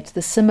correlate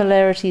the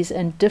similarities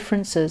and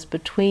differences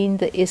between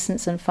the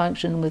essence and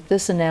function with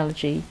this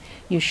analogy,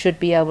 you should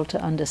be able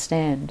to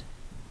understand.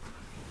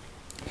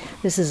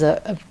 This is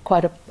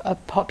quite a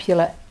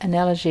popular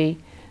analogy.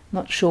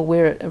 Not sure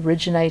where it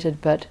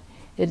originated, but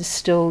it is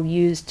still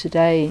used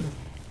today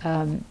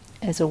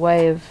as a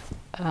way of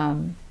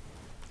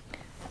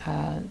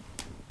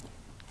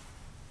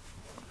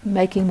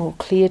making more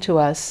clear to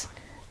us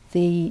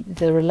the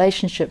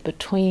relationship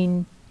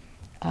between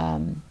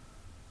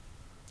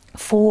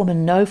form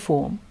and no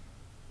form.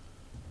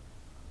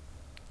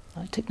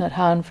 Thich Nhat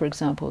Hanh, for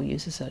example,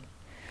 uses it.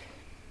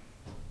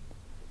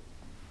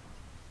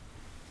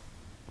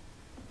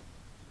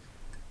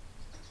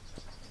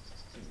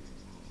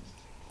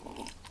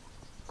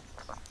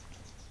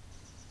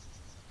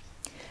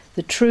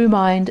 The true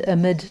mind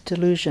amid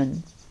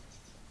delusion.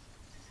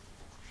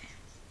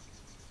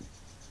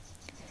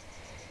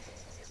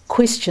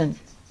 Question: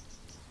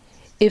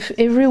 if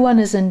everyone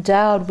is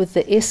endowed with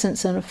the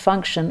essence and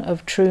function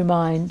of true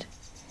mind,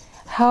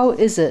 how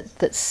is it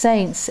that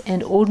saints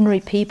and ordinary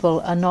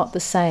people are not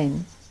the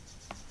same?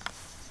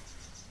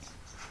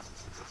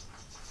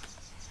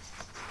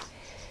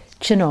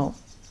 Chinno: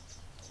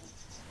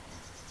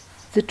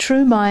 the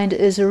true mind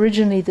is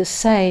originally the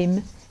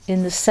same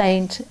in the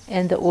saint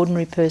and the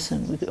ordinary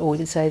person, or we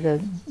could say the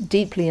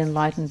deeply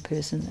enlightened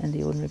person and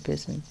the ordinary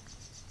person.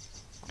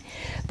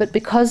 But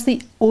because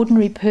the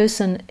ordinary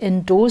person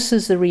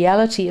endorses the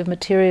reality of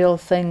material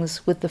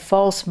things with the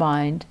false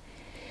mind,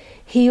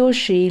 he or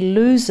she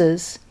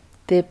loses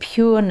their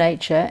pure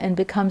nature and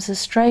becomes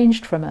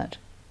estranged from it.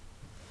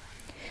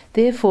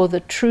 Therefore, the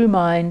true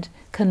mind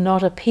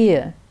cannot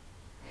appear.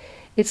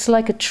 It's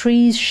like a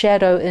tree's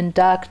shadow in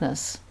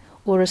darkness,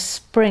 or a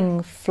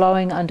spring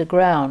flowing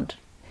underground.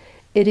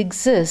 It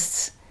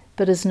exists,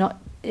 but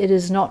it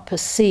is not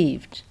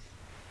perceived.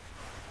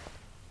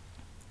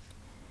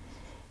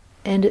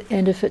 And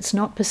if it's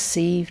not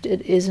perceived,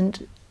 it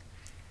isn't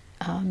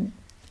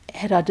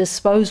at our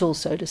disposal,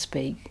 so to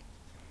speak.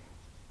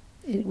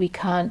 We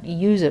can't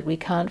use it, we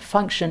can't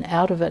function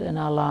out of it in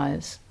our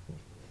lives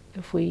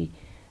if we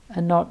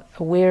are not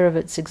aware of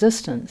its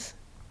existence.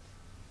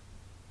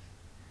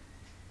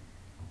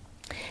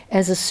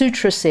 As a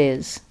sutra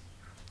says,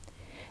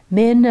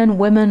 men and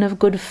women of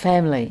good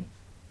family,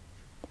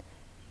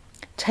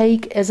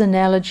 take as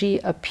analogy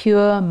a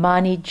pure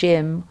mani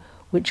gem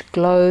which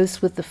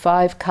glows with the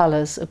 5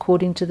 colors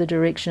according to the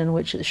direction in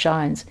which it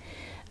shines.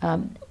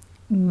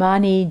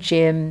 Mani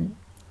gem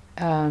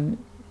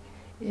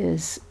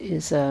it's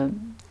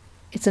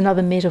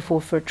another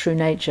metaphor for true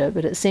nature,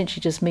 but it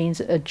essentially just means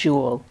a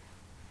jewel.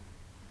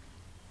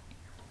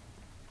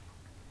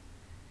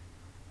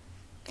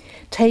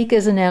 Take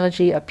as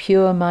analogy a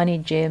pure mani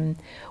gem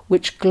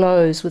which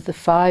glows with the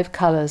 5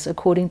 colors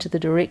according to the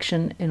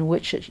direction in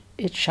which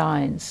it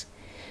shines.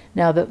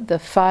 Now the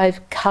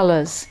 5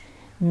 colors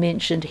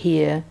mentioned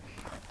here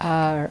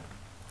are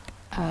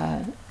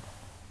an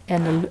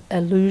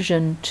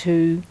allusion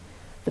to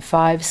the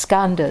 5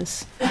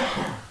 skandhas.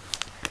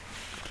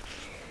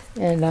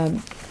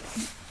 And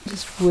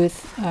just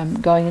worth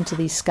going into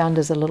these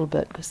skandhas a little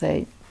bit, because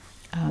they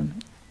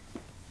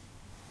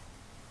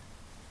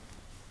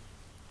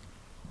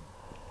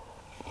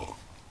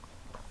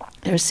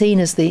they're seen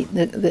as the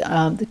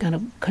kind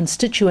of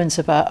constituents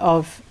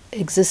of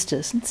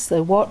existence.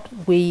 They're what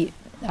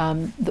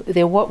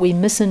we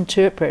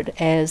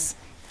misinterpret as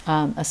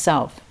a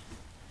self.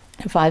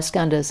 5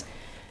 skandhas.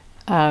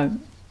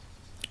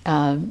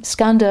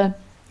 Skandha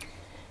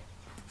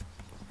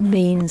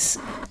means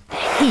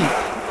heap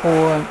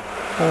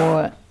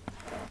or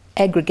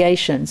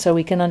aggregation, so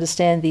we can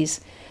understand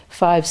these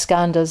 5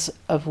 skandhas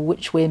of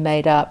which we're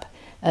made up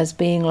as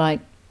being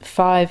like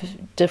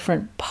 5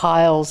 different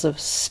piles of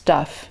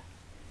stuff,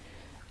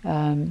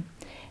 and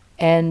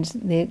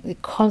they're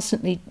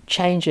constantly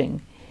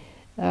changing.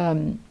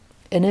 An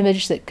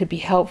image that could be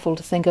helpful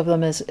to think of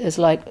them as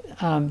like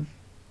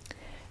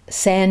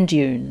sand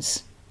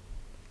dunes.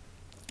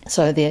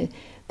 So they're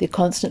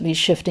constantly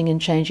shifting and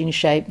changing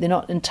shape. They're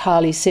not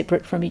entirely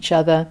separate from each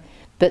other.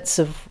 Bits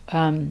of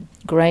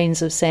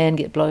grains of sand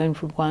get blown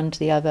from one to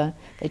the other.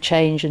 They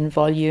change in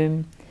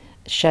volume,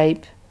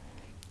 shape,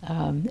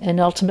 and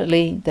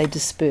ultimately they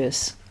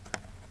disperse.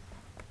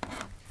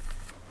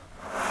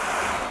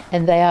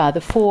 And they are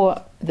there's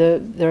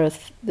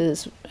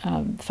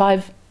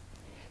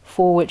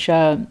 4 which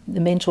are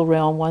the mental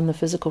realm, 1 the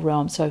physical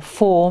realm. So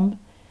form,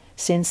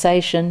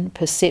 sensation,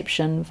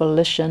 perception,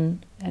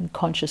 volition, and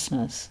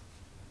consciousness.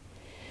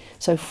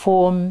 So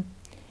form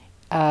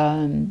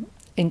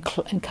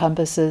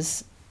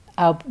encompasses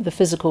the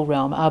physical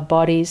realm, our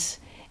bodies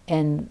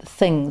and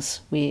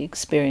things we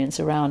experience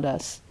around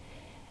us.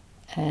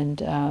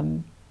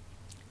 And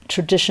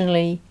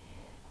traditionally,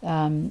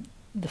 the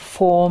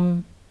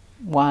form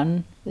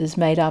one is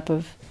made up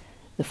of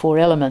the 4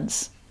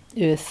 elements: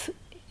 earth,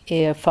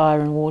 air, fire,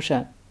 and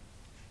water.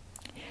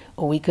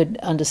 Or we could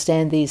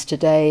understand these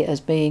today as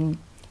being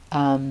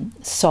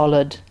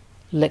solid,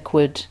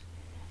 liquid,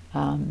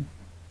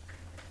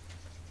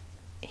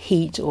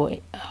 heat or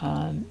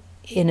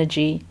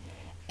energy,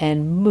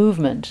 and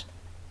movement.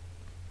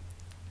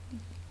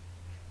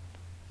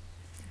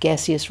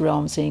 Gaseous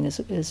realm seeing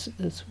as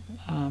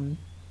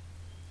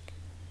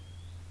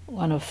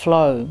one of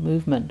flow,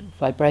 movement,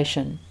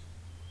 vibration.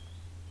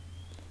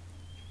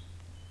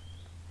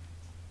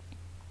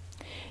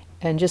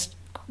 And just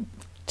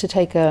to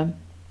take a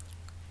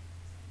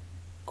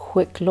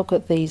quick look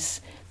at the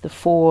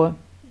 4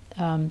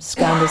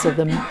 skandhas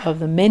of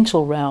the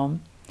mental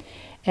realm,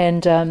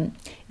 and it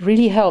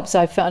really helps.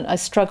 I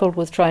struggled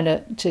with trying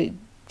to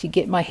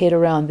get my head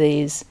around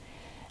these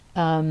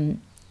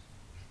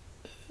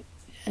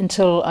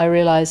until I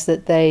realized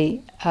that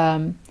they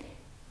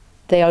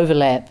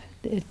overlap.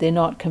 They're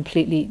not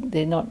completely.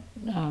 They're not.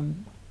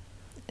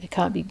 They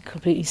can't be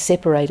completely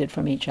separated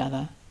from each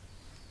other.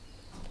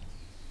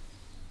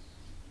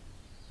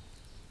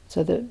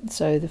 So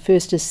the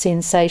first is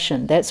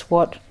sensation. That's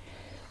what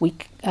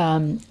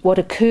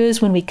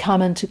occurs when we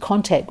come into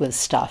contact with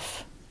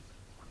stuff.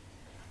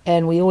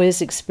 And we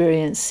always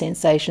experience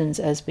sensations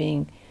as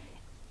being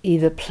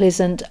either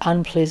pleasant,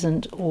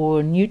 unpleasant,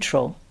 or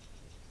neutral.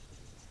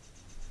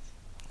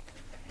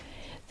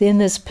 Then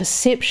there's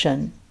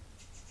perception,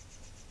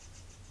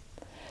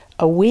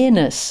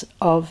 awareness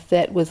of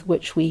that with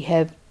which we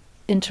have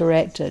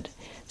interacted.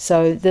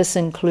 So this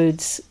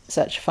includes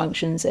such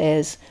functions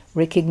as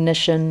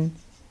recognition,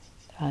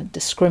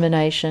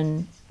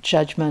 discrimination,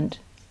 judgment,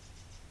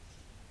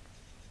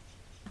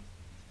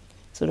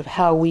 sort of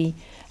how we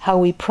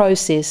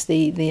process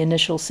the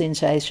initial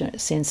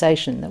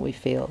sensation that we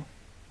feel.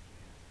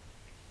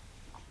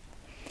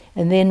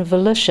 And then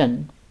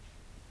volition.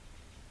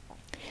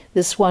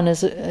 This one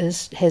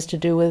has to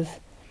do with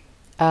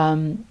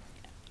our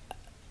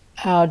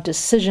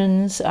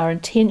decisions, our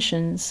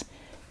intentions,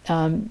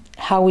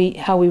 how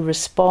we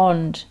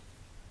respond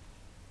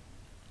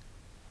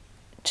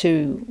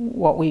to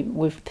what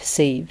we've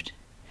perceived.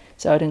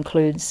 So it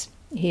includes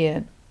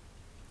here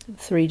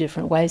 3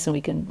 different ways that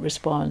we can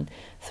respond: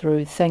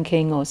 through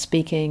thinking or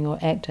speaking or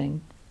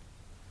acting.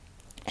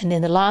 And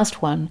then the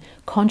last one,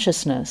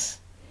 consciousness,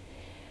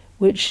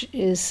 which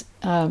is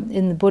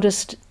in the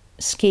Buddhist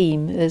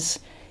scheme is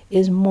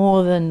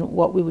more than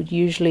what we would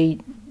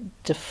usually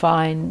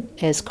define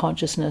as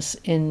consciousness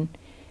in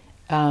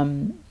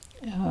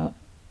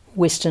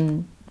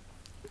Western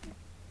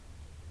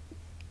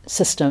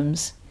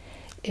systems.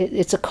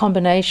 It's a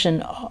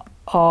combination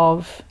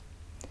of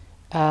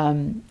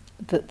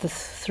the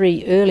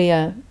 3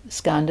 earlier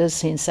skandhas: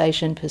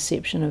 sensation,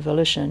 perception, and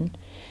volition,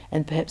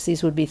 and perhaps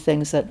these would be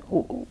things that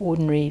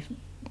ordinary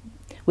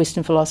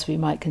Western philosophy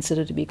might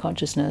consider to be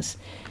consciousness.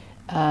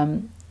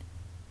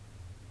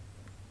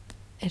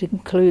 It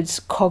includes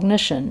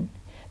cognition,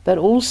 but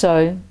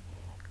also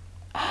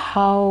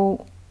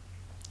how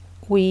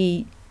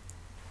we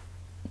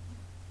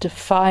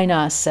define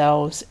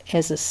ourselves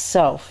as a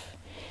self.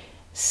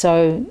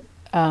 So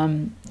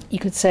you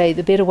could say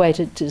the better way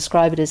to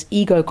describe it is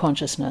ego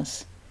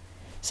consciousness.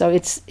 So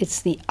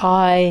it's the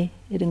I,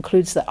 it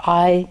includes the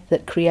I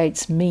that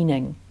creates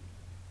meaning.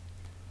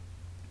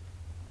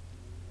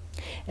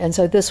 And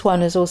so this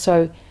one is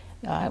also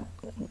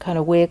kind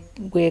of where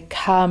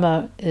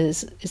karma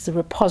is the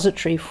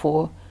repository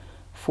for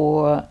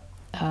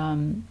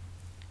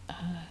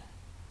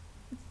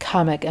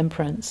karmic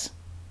imprints.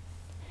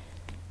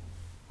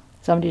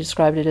 Somebody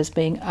described it as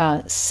being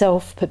a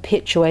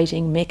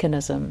self-perpetuating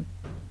mechanism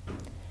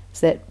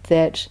that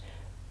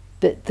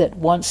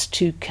wants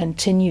to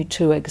continue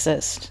to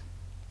exist.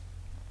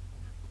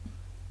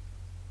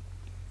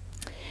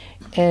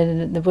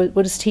 And the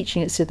Buddhist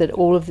teaching, it said that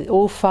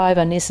all 5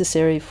 are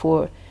necessary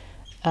for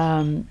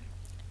an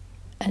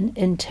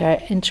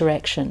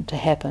interaction to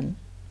happen.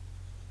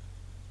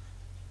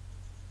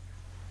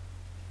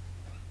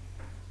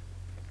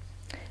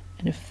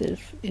 And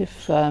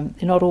if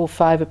not all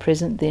five are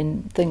present,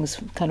 then things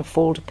kind of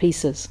fall to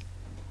pieces.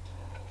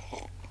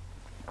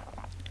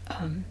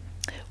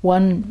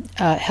 One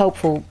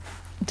helpful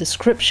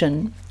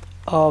description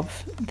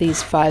of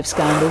these five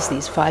skandhas,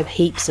 these five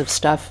heaps of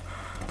stuff,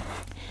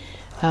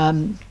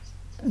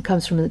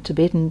 comes from the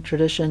Tibetan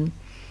tradition,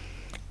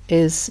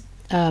 is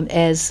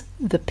as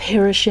the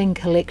perishing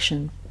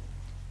collection.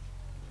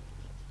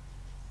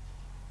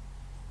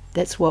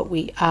 That's what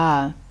we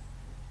are.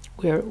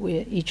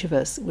 We're each of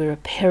us. We're a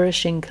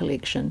perishing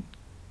collection.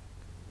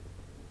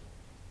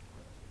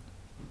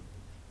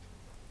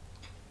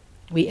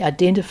 We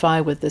identify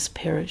with this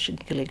perishing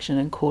collection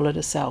and call it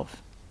a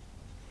self.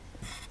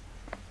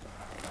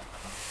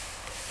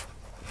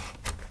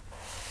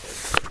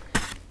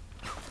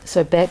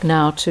 So back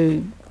now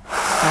to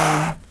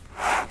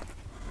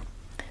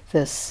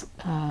this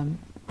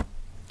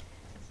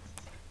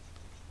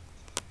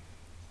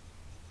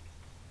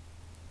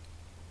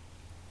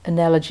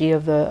analogy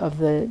of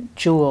the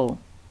jewel.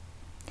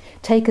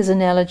 Take as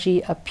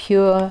analogy a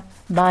pure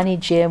mani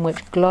gem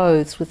which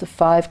glows with the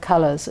five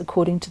colours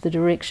according to the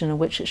direction in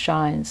which it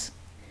shines.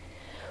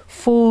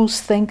 Fools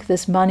think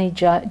this mani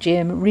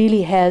gem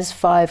really has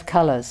five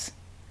colours.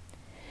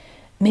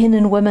 Men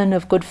and women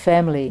of good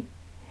family,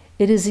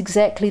 it is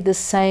exactly the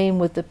same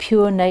with the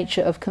pure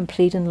nature of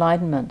complete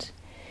enlightenment.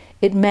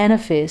 It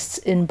manifests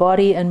in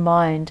body and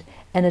mind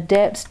and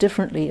adapts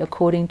differently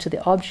according to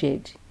the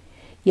object.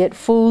 Yet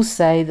fools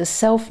say the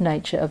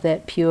self-nature of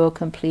that pure,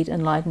 complete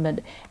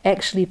enlightenment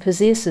actually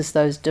possesses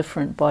those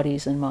different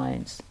bodies and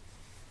minds.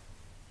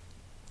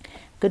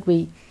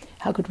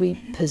 How could we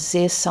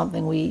possess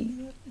something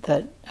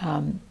that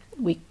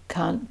we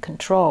can't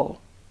control?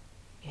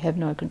 We have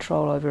no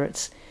control over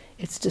its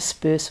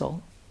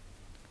dispersal.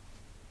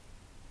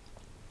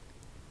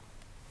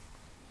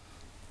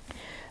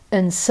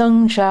 In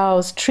Sung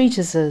Zhao's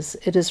treatises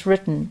it is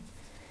written,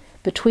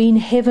 between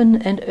heaven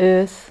and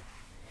earth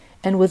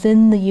and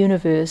within the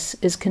universe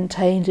is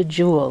contained a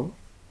jewel.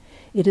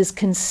 It is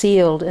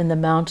concealed in the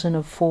mountain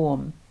of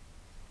form.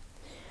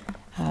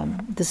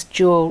 This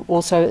jewel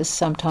also is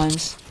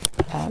sometimes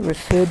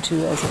referred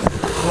to as a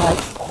bright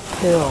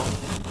pearl.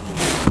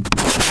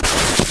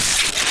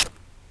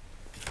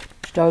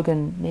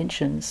 Dogen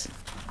mentions.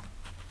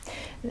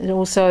 It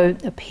also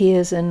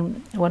appears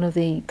in one of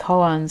the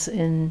koans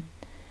in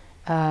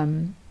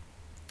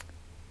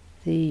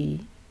the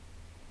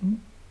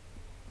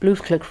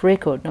Louvklik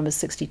record, number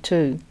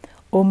 62,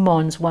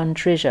 Mon's One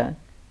Treasure.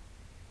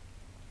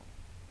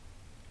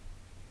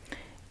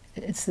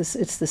 It's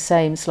the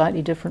same,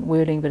 slightly different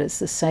wording, but it's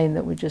the same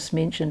that we just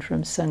mentioned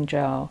from Sung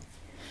Zhao.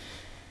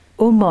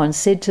 Mon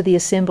said to the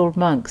assembled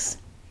monks,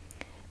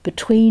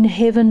 between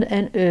heaven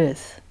and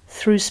earth,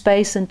 through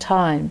space and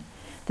time,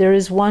 there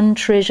is one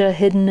treasure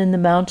hidden in the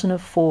mountain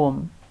of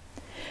form.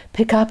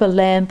 Pick up a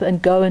lamp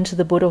and go into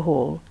the Buddha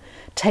hall.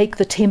 Take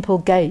the temple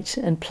gate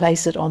and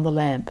place it on the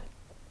lamp.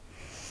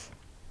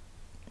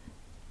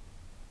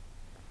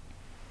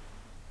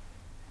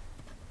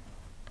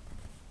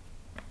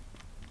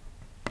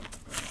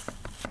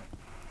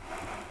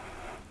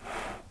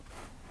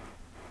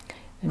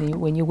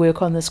 And when you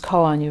work on this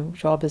koan, your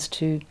job is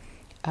to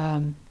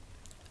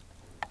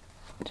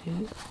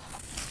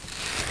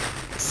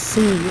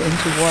see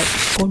into what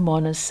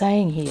Unmon is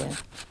saying here.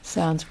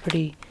 Sounds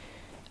pretty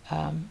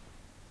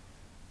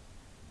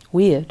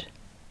weird.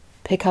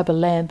 Pick up a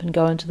lamp and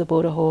go into the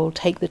Buddha hall,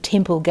 take the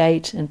temple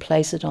gate and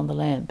place it on the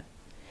lamp.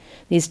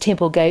 These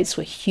temple gates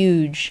were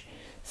huge,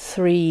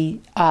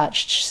 three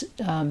arched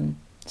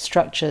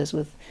structures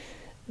with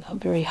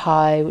very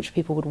high, which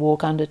people would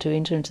walk under to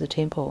enter into the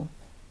temple.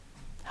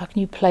 How can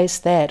you place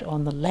that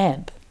on the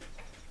lamp?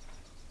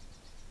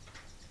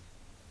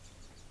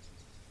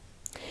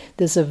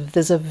 There's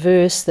a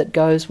verse that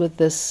goes with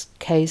this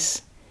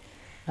case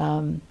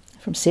from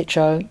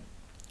Setcho,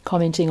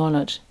 commenting on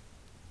it.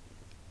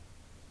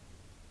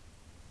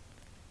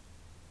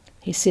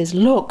 He says,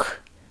 look,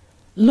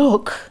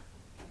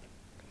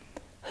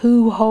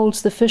 who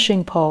holds the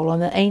fishing pole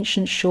on the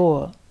ancient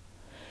shore?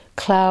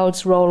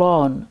 Clouds roll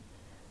on,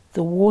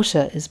 the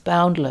water is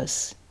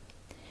boundless.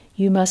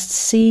 You must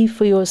see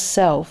for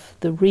yourself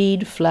the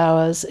reed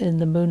flowers in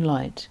the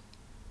moonlight.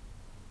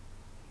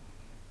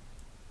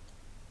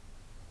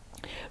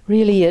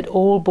 Really, it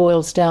all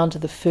boils down to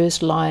the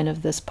first line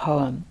of this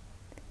poem.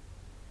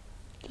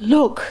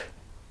 Look.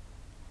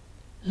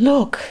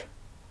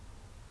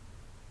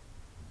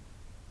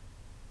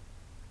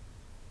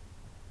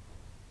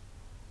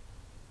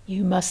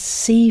 You must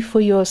see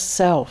for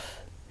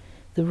yourself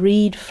the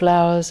reed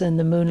flowers in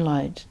the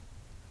moonlight.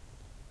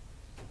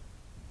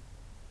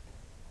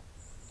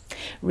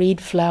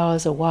 Reed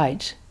flowers are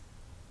white.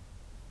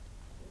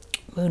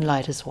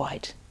 Moonlight is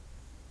white.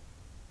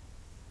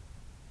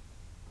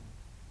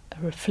 A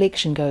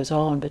reflection goes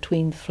on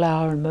between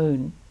flower and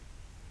moon.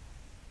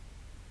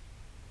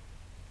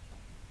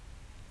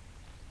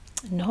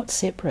 Not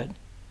separate.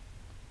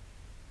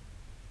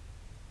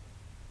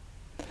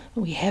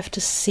 We have to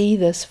see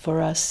this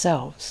for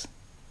ourselves.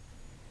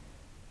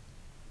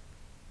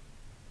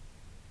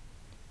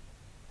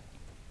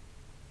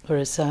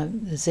 Trungpa, as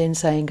the Zen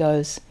saying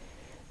goes,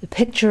 the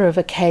picture of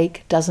a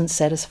cake doesn't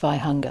satisfy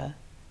hunger.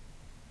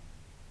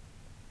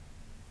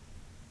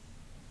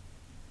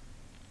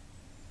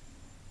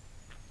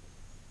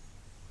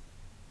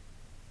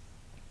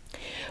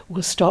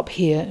 We'll stop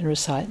here and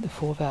recite the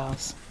 4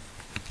 vows.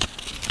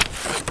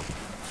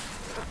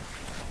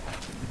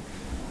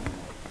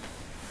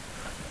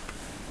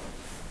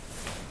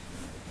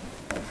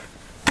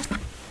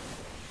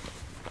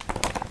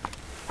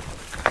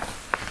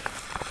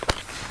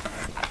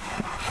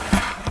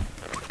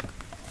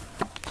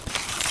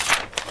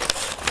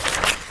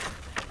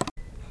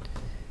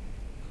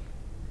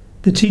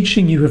 The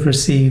teaching you have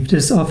received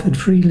is offered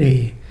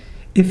freely.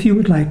 If you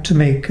would like to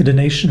make a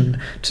donation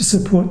to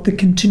support the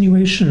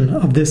continuation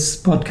of this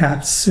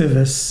podcast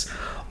service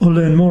or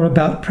learn more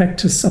about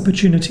practice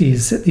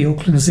opportunities at the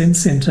Auckland Zen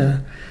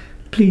Centre,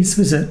 please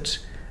visit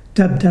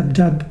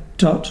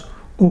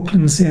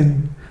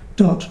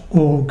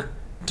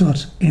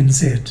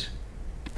www.aucklandzen.org.nz.